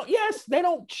 They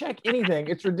don't check anything.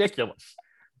 It's ridiculous.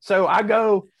 So I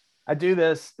do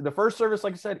this. The first service,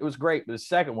 like I said, it was great. But the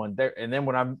second one there, and then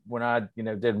when I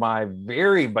did my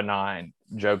very benign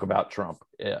joke about Trump,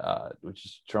 which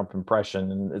is Trump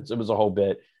impression, and it was a whole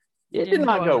bit. It did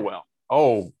not go well.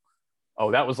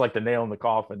 Oh, that was like the nail in the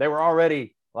coffin. They were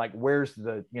already like, where's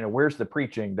the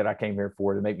preaching that I came here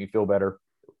for to make me feel better?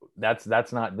 That's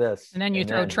not this. And then you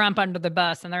throw Trump under the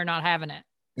bus and they're not having it,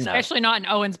 especially not in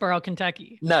Owensboro,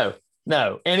 Kentucky. No.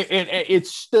 And it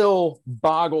still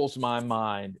boggles my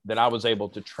mind that I was able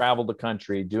to travel the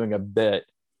country doing a bit.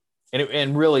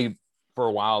 And really for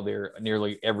a while there,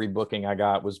 nearly every booking I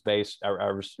got was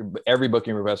every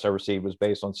booking request I received was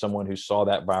based on someone who saw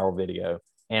that viral video.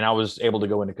 And I was able to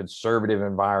go into conservative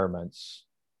environments,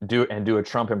 do a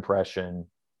Trump impression,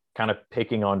 kind of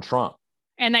picking on Trump.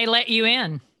 And they let you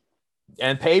in.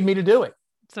 And paid me to do it.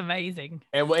 It's amazing.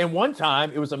 And one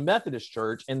time it was a Methodist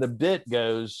church, and the bit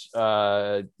goes,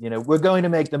 we're going to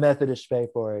make the Methodists pay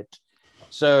for it.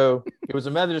 So it was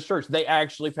a Methodist church. They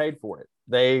actually paid for it.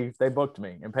 They booked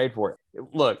me and paid for it.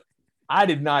 Look, I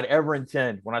did not ever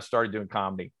intend when I started doing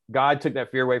comedy. God took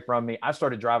that fear away from me. I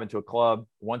started driving to a club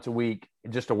once a week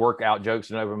just to work out jokes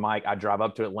and open mic. I drive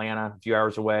up to Atlanta, a few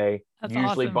hours away, That's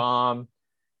usually awesome. bomb,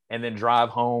 and then drive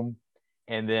home.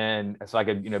 And then so I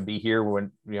could, be here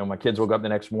when, my kids woke up the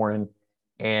next morning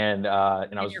and I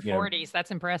was in your 40s.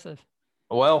 That's impressive.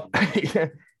 Well,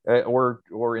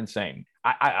 or insane.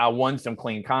 I won some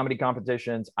clean comedy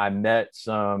competitions. I met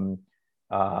some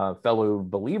fellow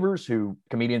believers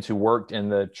comedians who worked in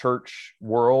the church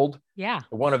world. Yeah.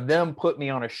 One of them put me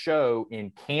on a show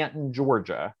in Canton,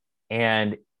 Georgia.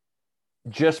 And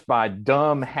just by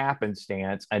dumb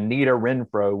happenstance, Anita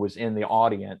Renfro was in the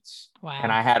audience. Wow.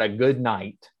 And I had a good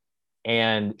night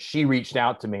and she reached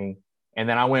out to me. And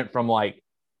then I went from like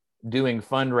doing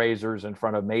fundraisers in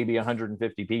front of maybe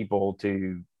 150 people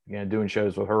to, doing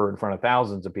shows with her in front of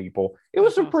thousands of people. It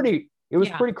was pretty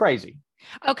crazy.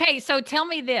 Okay. So tell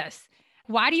me this,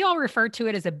 why do y'all refer to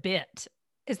it as a bit?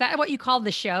 Is that what you call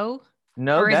the show?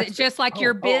 No, or is it just like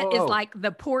your bit is like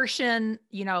the portion,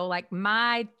 like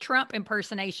my Trump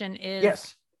impersonation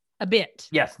is a bit?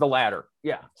 Yes, the latter.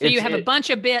 Yeah. So you have a bunch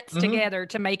of bits together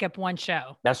to make up one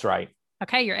show. That's right.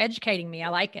 Okay, you're educating me. I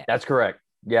like it. That's correct.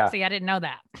 Yeah. See, I didn't know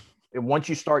that. Once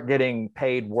you start getting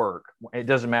paid work, it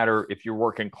doesn't matter if you're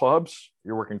working clubs,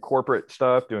 you're working corporate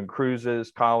stuff, doing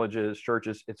cruises, colleges,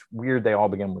 churches. It's weird they all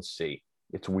begin with C.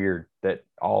 It's weird that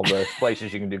all the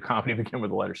places you can do comedy begin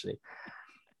with the letter C.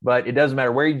 But it doesn't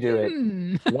matter where you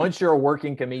do it. Once you're a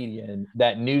working comedian,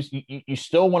 that news, you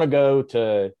still want to go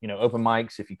to, open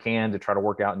mics if you can to try to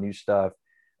work out new stuff,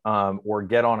 or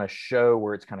get on a show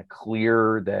where it's kind of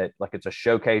clear that like it's a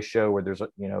showcase show where there's,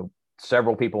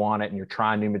 several people on it and you're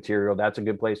trying new material. That's a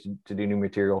good place to do new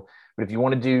material. But if you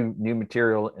want to do new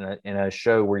material in a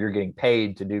show where you're getting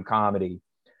paid to do comedy,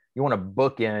 you want to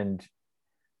bookend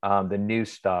the new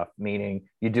stuff, meaning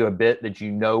you do a bit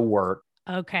that work.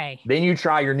 Okay. Then you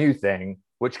try your new thing,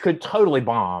 which could totally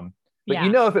bomb. But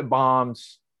if it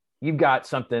bombs, you've got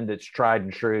something that's tried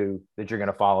and true that you're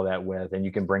going to follow that with, and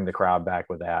you can bring the crowd back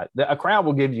with that. A crowd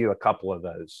will give you a couple of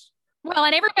those. Well,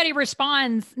 and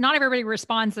not everybody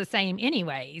responds the same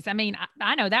anyways. I mean,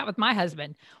 I know that with my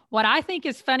husband. What I think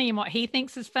is funny and what he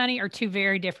thinks is funny are two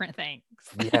very different things.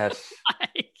 Yes.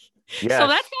 Yes. So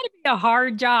that's got to be a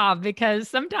hard job because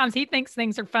sometimes he thinks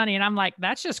things are funny and I'm like,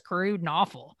 that's just crude and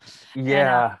awful.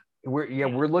 Yeah.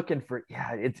 We're looking for,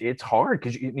 it's hard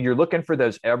because you're looking for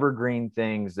those evergreen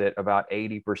things that about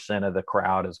 80% of the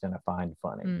crowd is going to find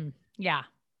funny. Yeah.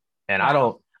 And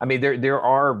there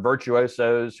are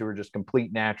virtuosos who are just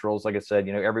complete naturals. Like I said,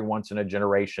 every once in a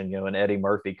generation, an Eddie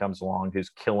Murphy comes along who's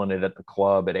killing it at the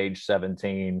club at age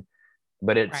 17,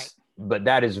 but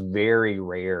that is very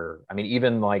rare. I mean,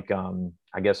 even like,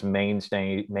 I guess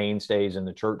mainstays in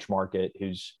the church market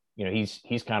who's,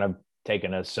 he's kind of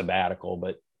taken a sabbatical,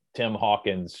 but Tim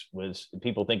Hawkins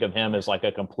people think of him as like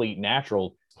a complete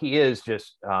natural. He is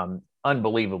just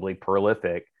unbelievably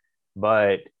prolific,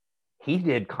 but he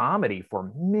did comedy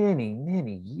for many,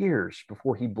 many years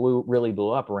before he really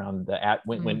blew up around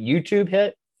when YouTube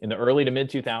hit in the early to mid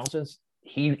 2000s.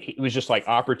 He was just like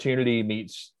opportunity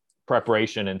meets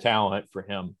preparation and talent for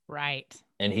him. Right.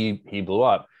 And he blew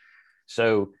up.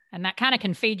 So, and that kind of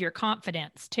can feed your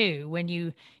confidence too. When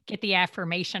you get the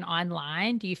affirmation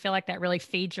online, do you feel like that really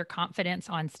feeds your confidence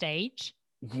on stage?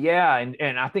 Yeah.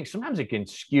 And I think sometimes it can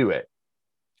skew it.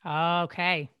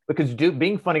 Okay. Because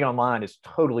being funny online is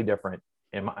totally different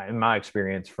in my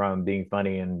experience from being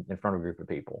funny in front of a group of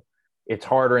people. It's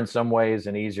harder in some ways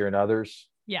and easier in others.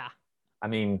 Yeah. I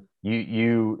mean, there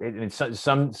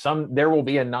will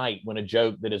be a night when a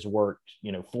joke that has worked,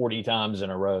 40 times in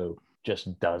a row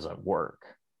just doesn't work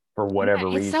for whatever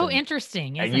reason. It's so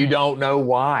interesting. And you don't know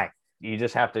why. You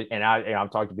just have to. And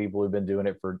I've talked to people who've been doing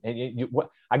it for.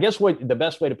 I guess the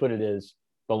best way to put it is,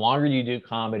 the longer you do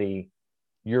comedy,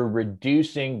 you're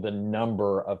reducing the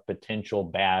number of potential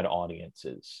bad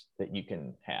audiences that you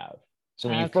can have. So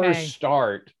when you first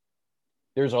start,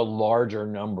 there's a larger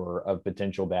number of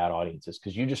potential bad audiences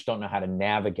because you just don't know how to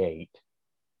navigate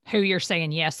who you're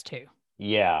saying yes to.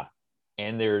 Yeah.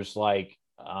 And there's like,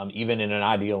 even in an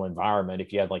ideal environment,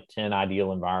 if you had like 10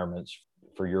 ideal environments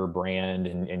for your brand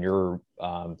and your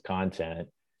content,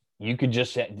 you could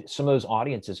just, some of those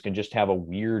audiences can just have a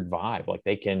weird vibe. Like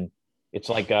they can, it's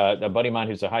like a buddy of mine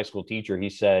who's a high school teacher. He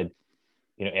said,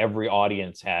 you know, every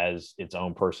audience has its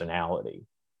own personality,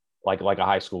 like a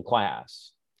high school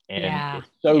class. And it's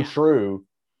so true.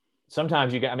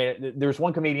 Sometimes you get, I mean, there's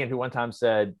one comedian who one time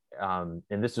said, and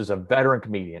this was a veteran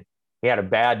comedian, he had a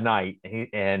bad night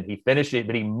and he finished it,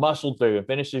 but he muscled through and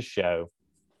finished his show,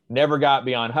 never got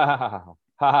beyond ha ha ha ha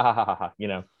ha ha ha ha, you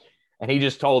know. And he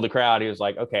just told the crowd, he was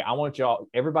like, okay, I want y'all,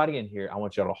 everybody in here, I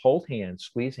want y'all to hold hands,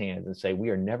 squeeze hands, and say, we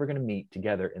are never going to meet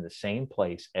together in the same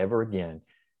place ever again,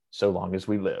 so long as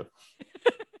we live.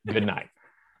 Good night.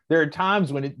 There are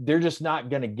times when they're just not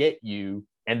going to get you.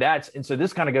 And so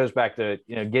this kind of goes back to,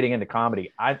 you know, getting into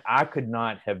comedy. I could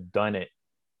not have done it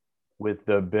with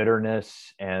the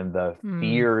bitterness and the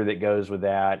fear that goes with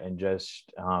that, and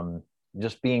just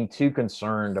being too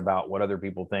concerned about what other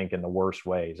people think in the worst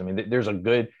ways. I mean,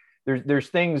 there's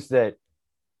things that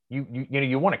you know,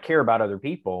 you want to care about other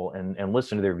people and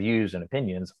listen to their views and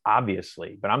opinions,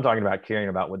 obviously, but I'm talking about caring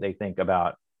about what they think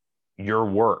about your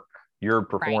work, your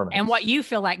performance, and what you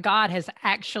feel like God has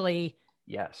actually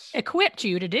equipped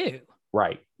you to do.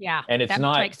 Right. Yeah. And that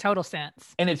makes total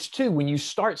sense. And it's too, when you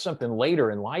start something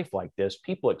later in life like this,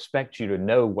 people expect you to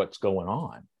know what's going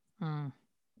on.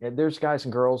 And there's guys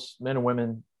and girls, men and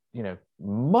women, you know,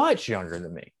 much younger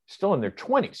than me, still in their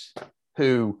 20s,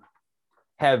 who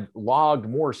have logged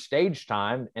more stage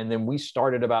time. And then we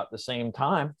started about the same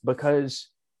time because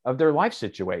of their life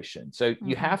situation. So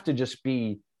you have to just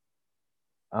be,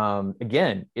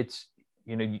 again, it's,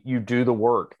 you know, you do the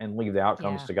work and leave the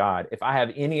outcomes to God. If I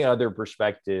have any other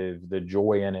perspective, the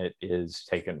joy in it is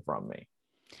taken from me.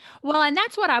 Well, and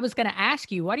that's what I was going to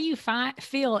ask you. What do you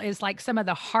feel is like some of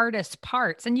the hardest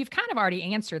parts? And you've kind of already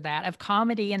answered that, of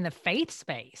comedy in the faith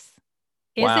space.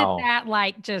 Is it that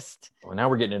like just... Well, now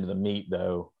we're getting into the meat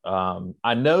though.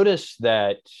 I noticed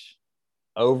that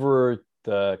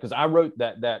because I wrote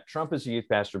that Trump is a youth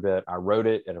pastor bit. I wrote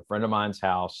it at a friend of mine's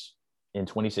house in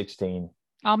 2016.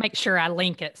 I'll make sure I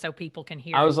link it so people can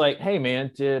hear. I was like, hey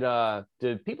man, did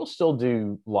people still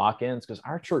do lock-ins? Because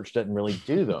our church doesn't really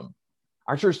do them.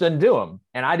 Our church doesn't do them.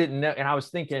 And I didn't know. And I was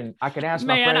thinking I could ask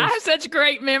my friends. Man, I have such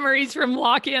great memories from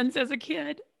lock-ins as a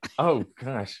kid. Oh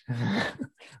gosh.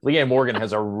 Leanne Morgan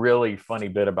has a really funny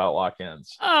bit about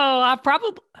lock-ins. Oh,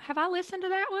 have I listened to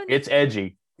that one? It's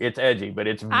edgy. But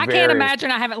I can't imagine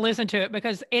I haven't listened to it,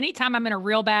 because anytime I'm in a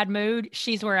real bad mood,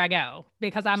 she's where I go,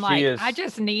 because I'm like, I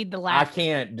just need the laugh. I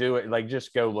can't do it. Like,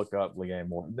 just go look up Leanne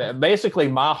Morgan. Basically,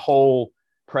 my whole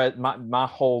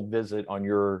visit on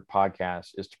your podcast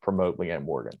is to promote Leanne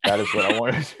Morgan. That is what I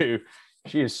want to do.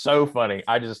 She is so funny.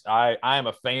 I am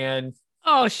a fan.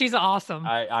 Oh, she's awesome.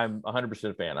 I'm 100%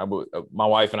 a fan. My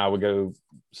wife and I would go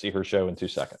see her show in 2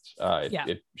 seconds.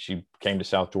 If she came to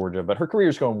South Georgia, but her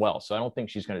career's going well, so I don't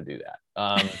think she's going to do that.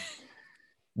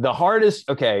 The hardest,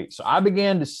 so I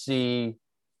began to see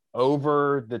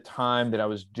over the time that I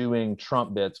was doing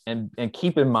Trump bits, and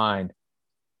keep in mind,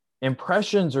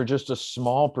 impressions are just a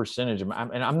small percentage and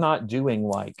I'm not doing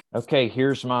like, okay,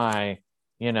 here's my,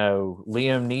 Liam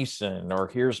Neeson, or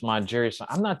here's my Jerry.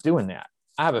 I'm not doing that.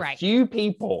 I have a few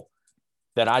people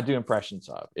that I do impressions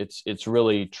of. It's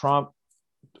really Trump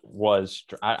was,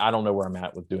 I don't know where I'm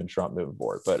at with doing Trump moving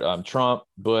forward, but Trump,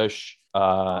 Bush,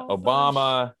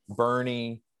 Obama,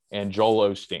 Bernie, and Joel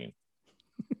Osteen.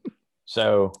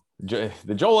 So the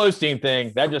Joel Osteen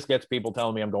thing, that just gets people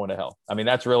telling me I'm going to hell. I mean,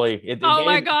 that's really it. Oh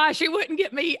my gosh, it wouldn't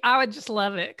get me. I would just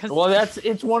love it.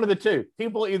 It's one of the two.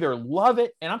 People either love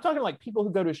it, and I'm talking like people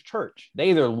who go to his church. They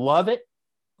either love it,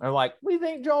 or like, we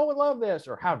think Joel would love this,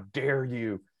 or how dare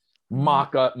you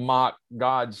mock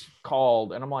God's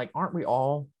called. And I'm like, aren't we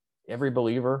all, every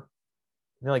believer?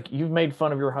 They're like, you've made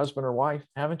fun of your husband or wife,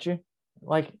 haven't you?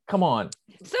 Like, come on.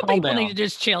 Some people need to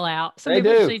just chill out. Some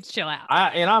people just need to chill out.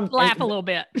 Laugh a little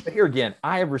bit. Here again,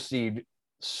 I have received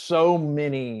so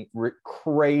many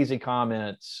crazy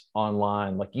comments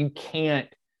online. Like, you can't,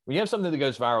 when you have something that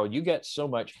goes viral, you get so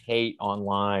much hate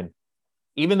online,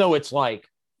 even though it might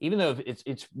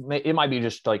be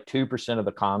just like 2% of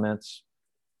the comments.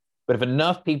 But if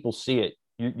enough people see it,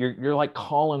 you're like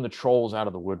calling the trolls out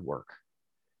of the woodwork.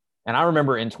 And I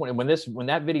remember when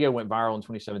that video went viral in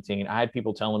 2017, I had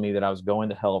people telling me that I was going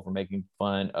to hell for making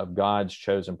fun of God's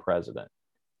chosen president.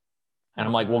 And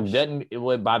I'm like,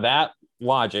 well, by that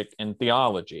logic and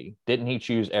theology, didn't he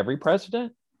choose every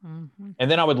president? Mm-hmm.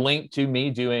 And then I would link to me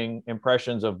doing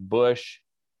impressions of Bush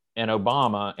and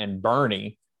Obama and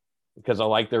Bernie because I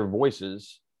like their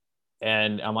voices.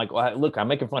 And I'm like, well, look, I'm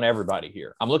making fun of everybody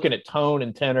here. I'm looking at tone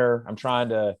and tenor. I'm trying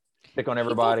to pick on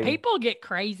everybody. People get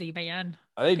crazy, man.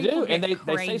 They do. And they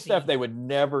say stuff they would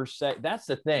never say. That's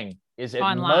the thing, is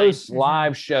at most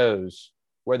live shows,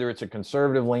 whether it's a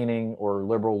conservative leaning or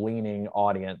liberal leaning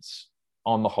audience,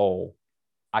 on the whole,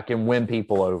 I can win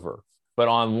people over. But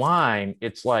online,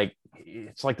 it's like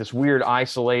this weird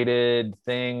isolated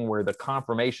thing where the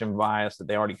confirmation bias that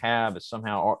they already have is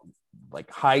somehow like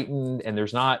heightened, and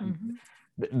there's not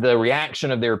the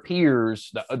reaction of their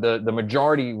peers, the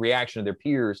majority reaction of their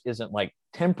peers isn't like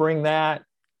tempering that.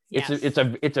 Yes.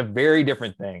 It's a very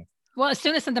different thing. Well, as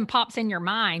soon as something pops in your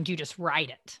mind, you just write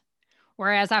it.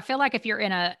 Whereas I feel like if you're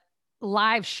in a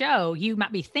live show, you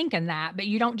might be thinking that, but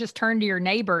you don't just turn to your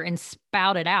neighbor and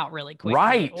spout it out really quickly,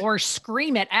 right? Or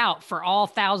scream it out for all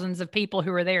thousands of people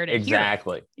who are there to hear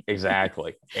it.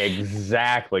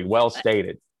 Exactly. Well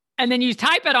stated. And then you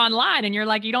type it online and you're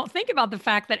like, you don't think about the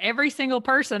fact that every single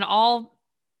person,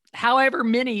 however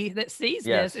many that sees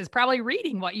this, is probably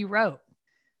reading what you wrote.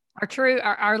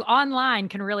 Our online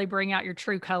can really bring out your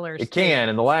true colors. It can.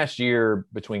 In the last year,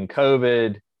 between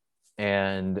COVID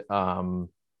and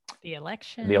the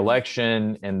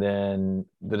election, and then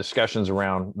the discussions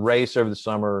around race over the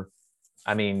summer,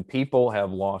 I mean, people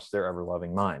have lost their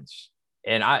ever-loving minds.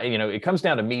 And it comes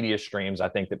down to media streams, I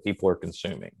think, that people are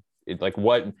consuming. It's like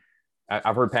what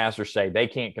I've heard pastors say, they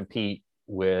can't compete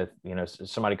with,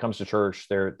 somebody comes to church,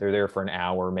 they're there for an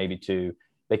hour, maybe two.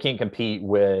 They can't compete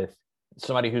with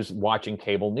somebody who's watching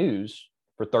cable news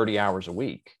for 30 hours a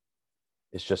week.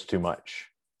 It's just too much.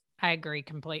 I agree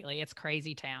completely. It's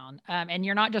crazy town. And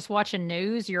you're not just watching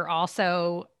news, you're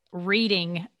also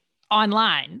reading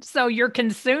online. So you're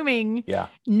consuming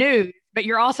news, but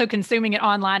you're also consuming it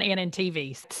online and in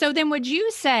TV. So then would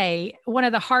you say one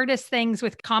of the hardest things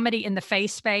with comedy in the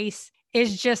faith space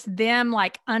is just them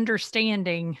like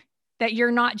understanding that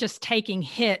you're not just taking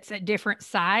hits at different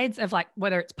sides of like,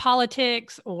 whether it's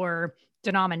politics or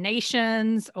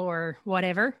denominations or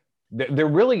whatever? There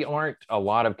really aren't a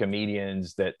lot of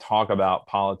comedians that talk about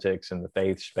politics in the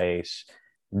faith space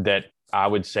that I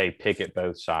would say pick at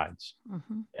both sides.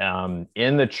 Mm-hmm.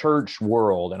 In the church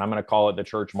world, and I'm going to call it the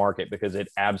church market because it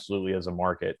absolutely is a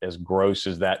market, as gross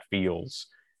as that feels.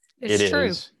 It's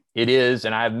true. It is.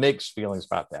 And I have mixed feelings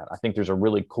about that. I think there's a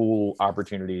really cool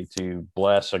opportunity to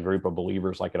bless a group of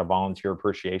believers, like at a volunteer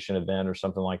appreciation event or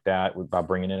something like that, by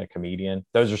bringing in a comedian.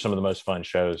 Those are some of the most fun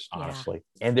shows, honestly.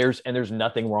 Yeah. And there's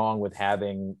nothing wrong with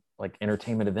having like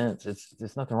entertainment events.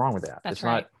 There's nothing wrong with that. That's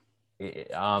right.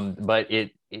 But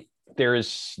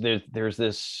there's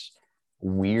this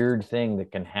weird thing that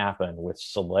can happen with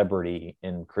celebrity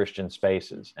in Christian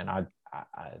spaces. And I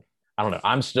don't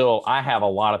know. I have a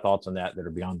lot of thoughts on that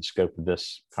are beyond the scope of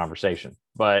this conversation.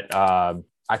 But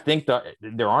I think that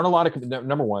there aren't a lot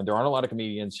of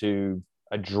comedians who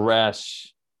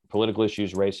address political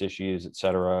issues, race issues, et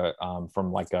cetera,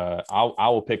 from like I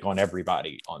will pick on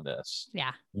everybody on this.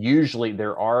 Yeah. Usually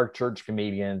there are church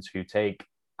comedians who take,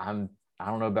 I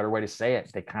don't know a better way to say it.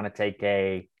 They kind of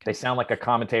they sound like a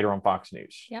commentator on Fox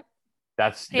News. Yep.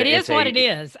 It is what it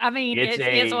is. I mean, it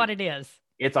is what it is.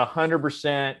 It's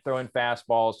 100% throwing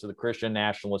fastballs to the Christian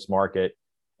nationalist market.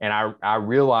 And I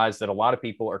realize that a lot of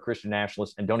people are Christian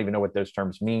nationalists and don't even know what those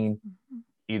terms mean,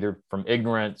 either from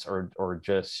ignorance or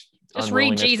just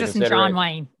read Jesus and John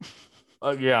Wayne.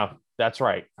 Yeah, that's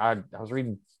right. I was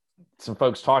reading some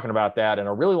folks talking about that in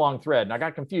a really long thread, and I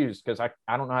got confused because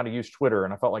I don't know how to use Twitter,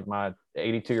 and I felt like my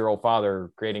 82-year-old father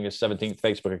creating his 17th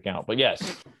Facebook account. But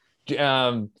yes,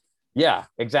 yeah,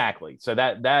 exactly. So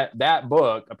that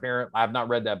book, apparently, I've not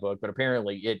read that book, but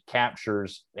apparently it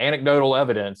captures anecdotal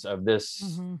evidence of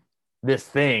this this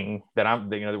thing that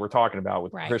that we're talking about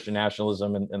with Christian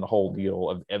nationalism and the whole deal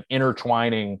of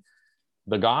intertwining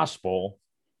the gospel,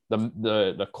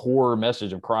 the core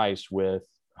message of Christ with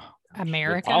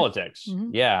America, with politics.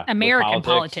 Mm-hmm. Yeah, American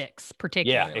politics,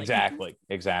 particularly. Yeah,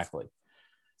 exactly.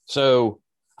 So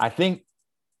I think,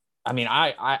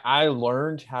 I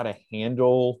learned how to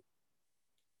handle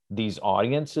these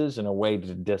audiences in a way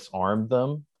to disarm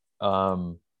them.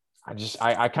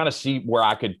 I kind of see where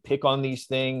I could pick on these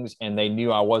things and they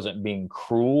knew I wasn't being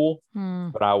cruel,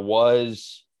 but I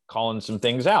was calling some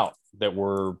things out that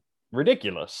were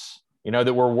ridiculous,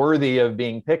 that were worthy of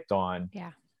being picked on.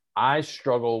 Yeah. I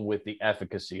struggle with the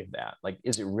efficacy of that. Like,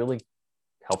 is it really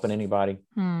helping anybody?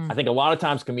 I think a lot of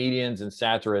times comedians and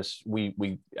satirists,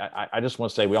 I just want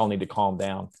to say we all need to calm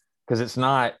down, because it's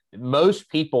not, most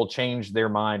people change their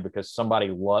mind because somebody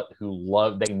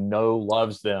they know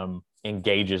loves them,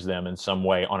 engages them in some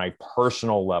way on a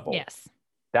personal level. Yes.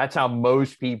 That's how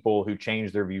most people who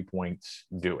change their viewpoints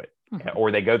do it.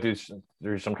 Or they go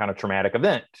through some kind of traumatic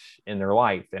event in their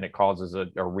life, and it causes a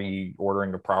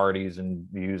reordering of priorities and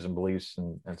views and beliefs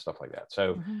and stuff like that.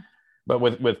 So, but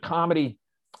with comedy,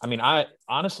 I mean, I've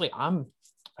been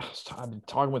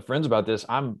talking with friends about this.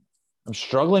 I'm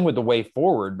struggling with the way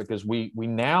forward, because we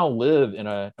now live in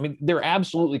I mean, there are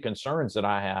absolutely concerns that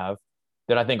I have,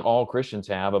 that I think all Christians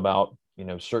have, about,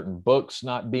 certain books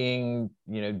not being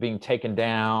taken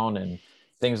down and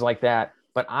things like that.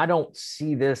 But I don't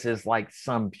see this as like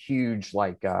some huge,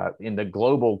 in the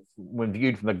global, when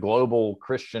viewed from the global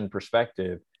Christian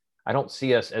perspective, I don't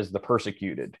see us as the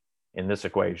persecuted in this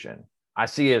equation. I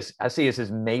see us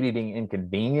as maybe being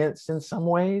inconvenienced in some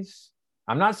ways.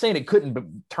 I'm not saying it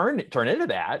couldn't turn into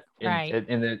that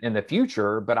in the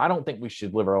future, but I don't think we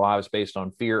should live our lives based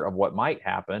on fear of what might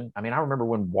happen. I mean, I remember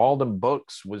when Walden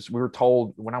Books we were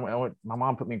told, when my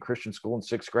mom put me in Christian school in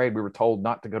 6th grade, we were told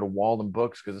not to go to Walden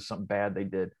Books because of something bad they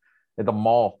did at the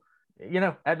mall.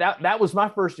 That was my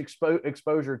first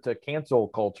exposure to cancel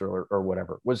culture or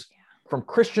whatever, was from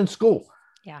Christian school.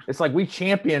 Yeah. It's like we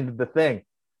championed the thing.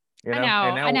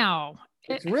 I know.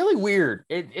 It's really weird.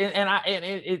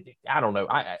 I don't know.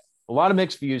 A lot of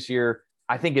mixed views here.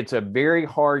 I think it's a very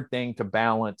hard thing to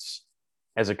balance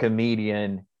as a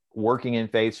comedian working in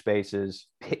faith spaces,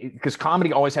 because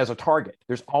comedy always has a target.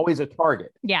 There's always a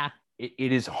target. Yeah.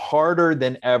 It is harder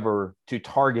than ever to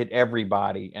target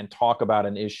everybody and talk about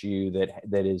an issue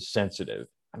that is sensitive.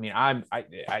 I mean,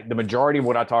 the majority of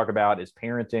what I talk about is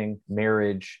parenting,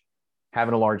 marriage,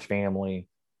 having a large family.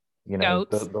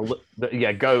 Goats.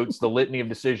 Goats, the litany of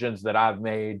decisions that I've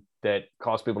made that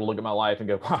cause people to look at my life and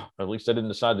go, wow, at least I didn't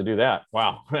decide to do that.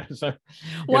 Wow.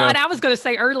 And I was going to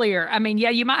say earlier, I mean,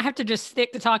 you might have to just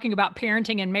stick to talking about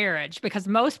parenting and marriage, because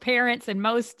most parents and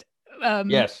most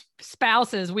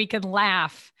spouses, we can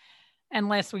laugh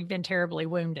unless we've been terribly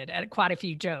wounded at quite a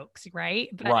few jokes. Right.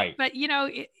 But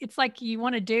it's like you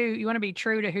want to be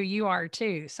true to who you are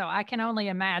too. So I can only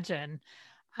imagine,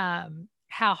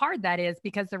 how hard that is,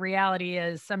 because the reality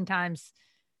is sometimes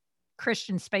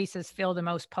Christian spaces feel the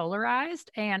most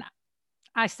polarized. And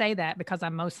I say that because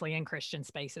I'm mostly in Christian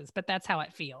spaces, but that's how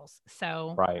it feels.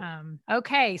 So,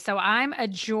 okay. So I'm a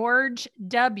George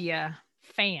W.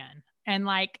 fan. And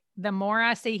the more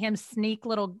I see him sneak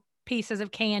little pieces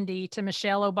of candy to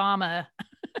Michelle Obama,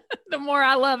 the more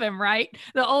I love him, right?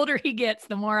 The older he gets,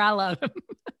 the more I love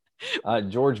him.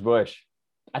 George Bush.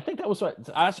 I think that was what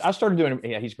I started doing.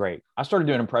 Yeah, he's great. I started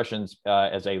doing impressions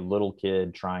as a little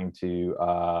kid, trying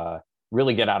to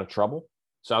really get out of trouble.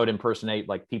 So I would impersonate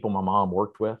people my mom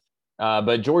worked with.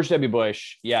 But George W.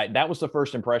 Bush, that was the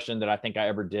first impression that I think I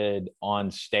ever did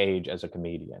on stage as a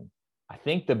comedian. I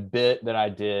think the bit that I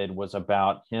did was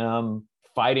about him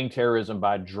fighting terrorism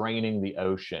by draining the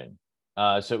ocean.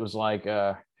 So it was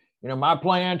my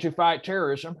plan to fight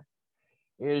terrorism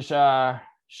is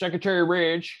Secretary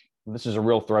Ridge. This is a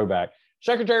real throwback.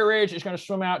 Secretary Ridge is going to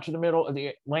swim out to the middle of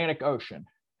the Atlantic Ocean,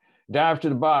 dive to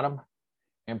the bottom,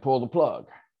 and pull the plug.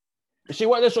 You see,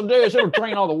 what this will do is it'll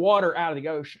drain all the water out of the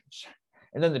oceans,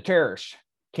 and then the terrorists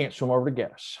can't swim over to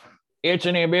get us. It's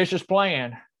an ambitious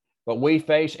plan, but we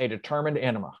face a determined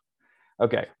enemy.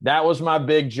 Okay, that was my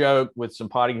big joke with some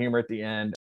potty humor at the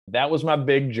end. That was my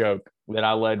big joke that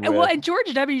I led with. Well, and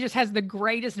George W. just has the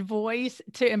greatest voice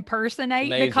to impersonate.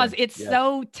 Amazing. Because it's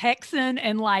so Texan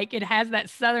and it has that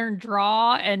Southern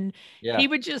draw, and he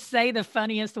would just say the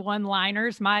funniest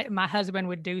one-liners. My husband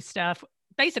would do stuff,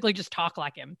 basically just talk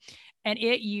like him, and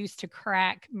it used to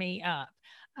crack me up.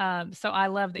 So I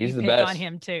love that you picked on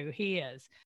him too. He is.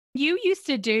 You used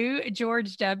to do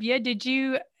George W. Did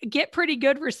you get pretty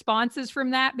good responses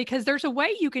from that? Because there's a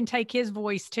way you can take his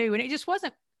voice too, and it just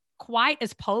wasn't quite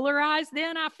as polarized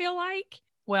then, I feel like.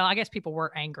 Well, I guess people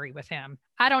were angry with him.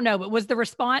 I don't know, but was the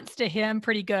response to him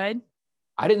pretty good?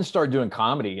 I didn't start doing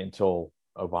comedy until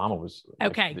Obama was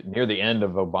near the end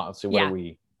of Obama. So what are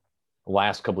we,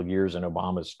 last couple of years in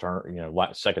Obama's term,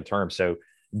 second term. So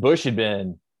Bush had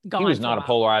been, he was not a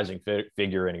polarizing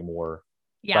figure anymore.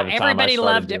 Yeah, everybody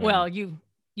loved it. Well, you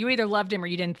either loved him or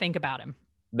you didn't think about him.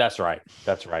 That's right.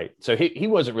 So he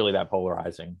wasn't really that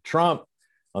polarizing. Trump,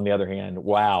 on the other hand,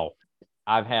 wow.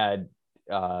 I've had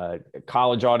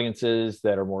college audiences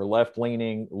that are more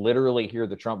left-leaning literally hear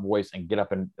the Trump voice and get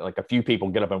up and a few people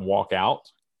get up and walk out.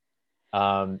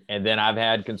 And then I've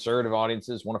had conservative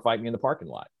audiences want to fight me in the parking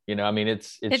lot.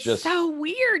 It's just so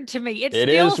weird to me. It's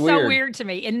still so weird to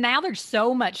me. And now there's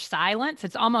so much silence.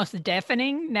 It's almost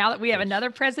deafening now that we have another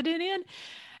president in.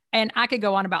 And I could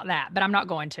go on about that, but I'm not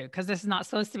going to, because this is not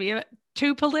supposed to be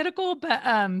too political. But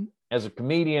as a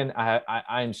comedian,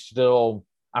 I'm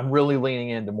really leaning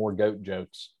into more goat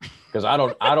jokes, because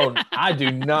I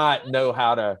do not know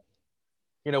how to,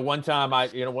 one time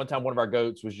one of our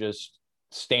goats was just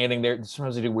standing there.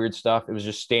 Sometimes they do weird stuff. It was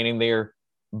just standing there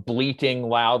bleating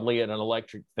loudly at an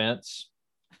electric fence.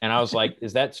 And I was like,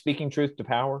 is that speaking truth to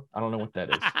power? I don't know what that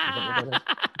is. Is that what that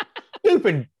is?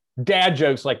 Stupid dad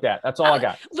jokes like that. That's all I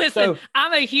got. Listen,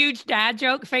 I'm a huge dad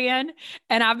joke fan,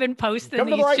 and I've been posting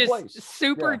these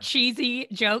super cheesy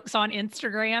jokes on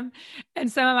Instagram.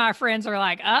 And some of my friends are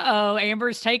like, uh-oh,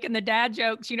 Amber's taking the dad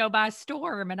jokes, by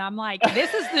storm. And I'm like,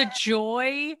 this is the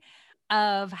joy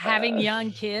of having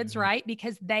young kids, right?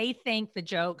 Because they think the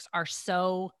jokes are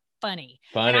so funny.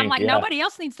 And I'm like, nobody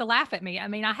else needs to laugh at me. I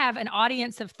mean, I have an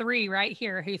audience of 3 right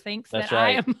here who thinks that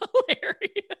I am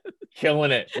hilarious.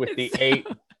 Killing it with the 8.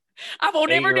 I will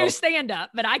never do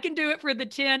stand-up, but I can do it for the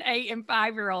 10, 8, and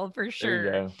 5-year-old for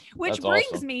sure. Which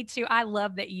brings me to, I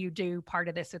love that you do part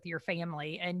of this with your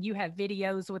family, and you have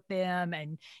videos with them,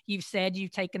 and you've said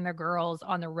you've taken the girls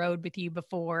on the road with you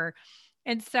before.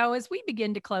 And so as we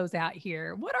begin to close out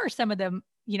here, what are some of them,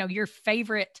 your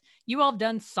favorite, you all have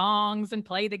done songs and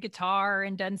play the guitar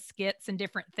and done skits and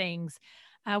different things.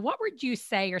 What would you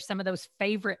say are some of those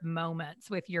favorite moments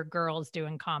with your girls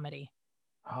doing comedy?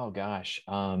 Oh gosh.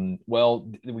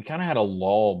 Well, we kind of had a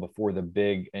lull before the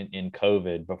big in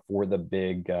COVID, before the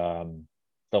big, the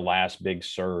last big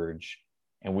surge.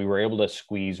 And we were able to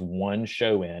squeeze one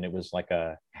show in. It was like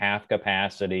a half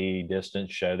capacity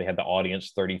distance show. They had the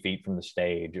audience 30 feet from the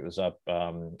stage. It was up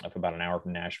about an hour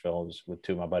from Nashville. It was with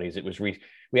 2 of my buddies. It was we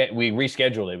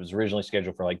rescheduled it. It was originally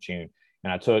scheduled for like June.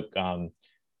 And I took, my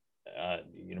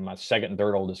second and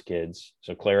third oldest kids.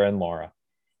 So Clara and Laura.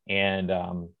 And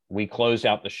we closed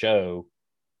out the show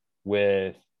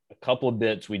with a couple of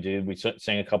bits we did. We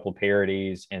sang a couple of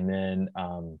parodies, and then,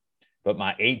 but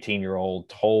my 18-year-old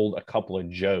told a couple of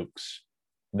jokes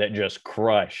that just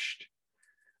crushed.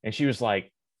 And she was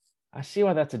like, I see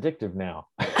why that's addictive now.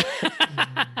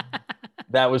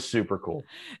 That was super cool.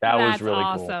 That's was really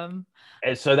awesome. Cool.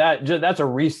 And so that's a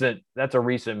recent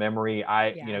memory.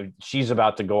 She's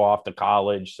about to go off to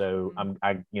college. So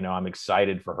I'm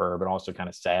excited for her, but also kind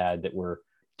of sad that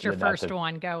it's your first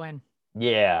one going.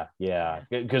 Yeah.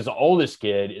 Because the oldest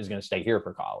kid is going to stay here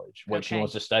for college. What she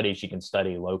wants to study, she can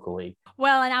study locally.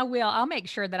 Well, and I'll make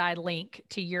sure that I link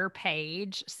to your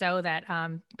page so that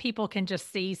people can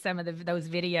just see some of those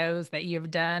videos that you've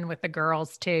done with the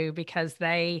girls too, because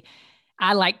I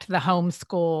liked the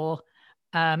homeschool.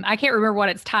 I can't remember what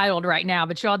it's titled right now,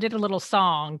 but y'all did a little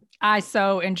song. I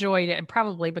so enjoyed it, and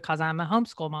probably because I'm a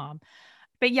homeschool mom.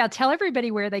 But yeah, tell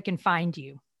everybody where they can find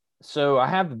you. So I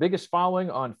have the biggest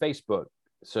following on Facebook.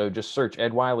 So just search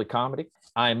Ed Wiley Comedy.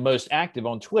 I'm most active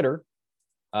on Twitter,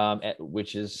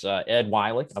 which is Ed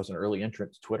Wiley. I was an early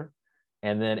entrant to Twitter.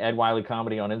 And then Ed Wiley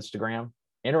Comedy on Instagram.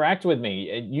 Interact with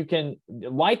me. You can,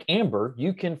 like Amber,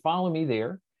 you can follow me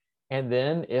there. And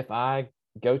then if I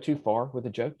go too far with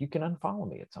a joke, you can unfollow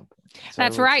me at some point. So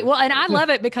that's right. Well, and I love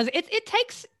it because it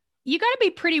takes, you got to be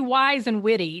pretty wise and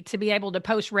witty to be able to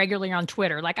post regularly on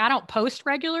Twitter. Like I don't post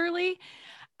regularly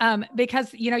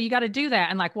because, you got to do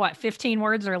that in 15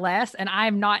 words or less. And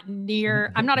I'm not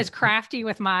as crafty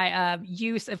with my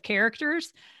use of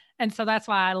characters. And so that's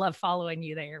why I love following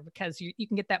you there, because you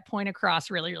can get that point across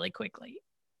really, really quickly.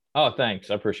 Oh, thanks.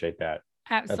 I appreciate that.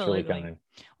 Absolutely. That's really kind.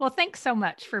 Well, thanks so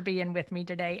much for being with me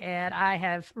today, Ed. I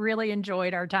have really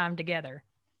enjoyed our time together.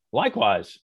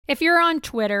 Likewise. If you're on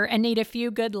Twitter and need a few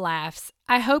good laughs,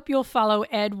 I hope you'll follow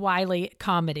Ed Wiley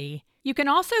Comedy. You can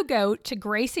also go to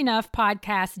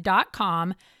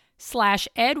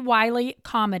graceenoughpodcast.com/Ed Wiley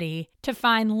Comedy to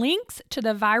find links to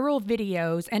the viral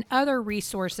videos and other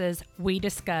resources we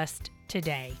discussed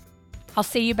today. I'll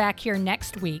see you back here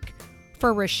next week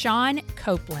for Rashawn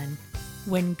Copeland,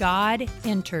 When God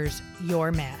Enters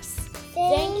Your Mess.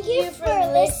 Thank you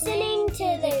for listening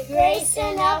to the Grace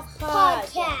Enough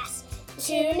Podcast.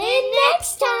 Tune in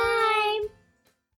next time.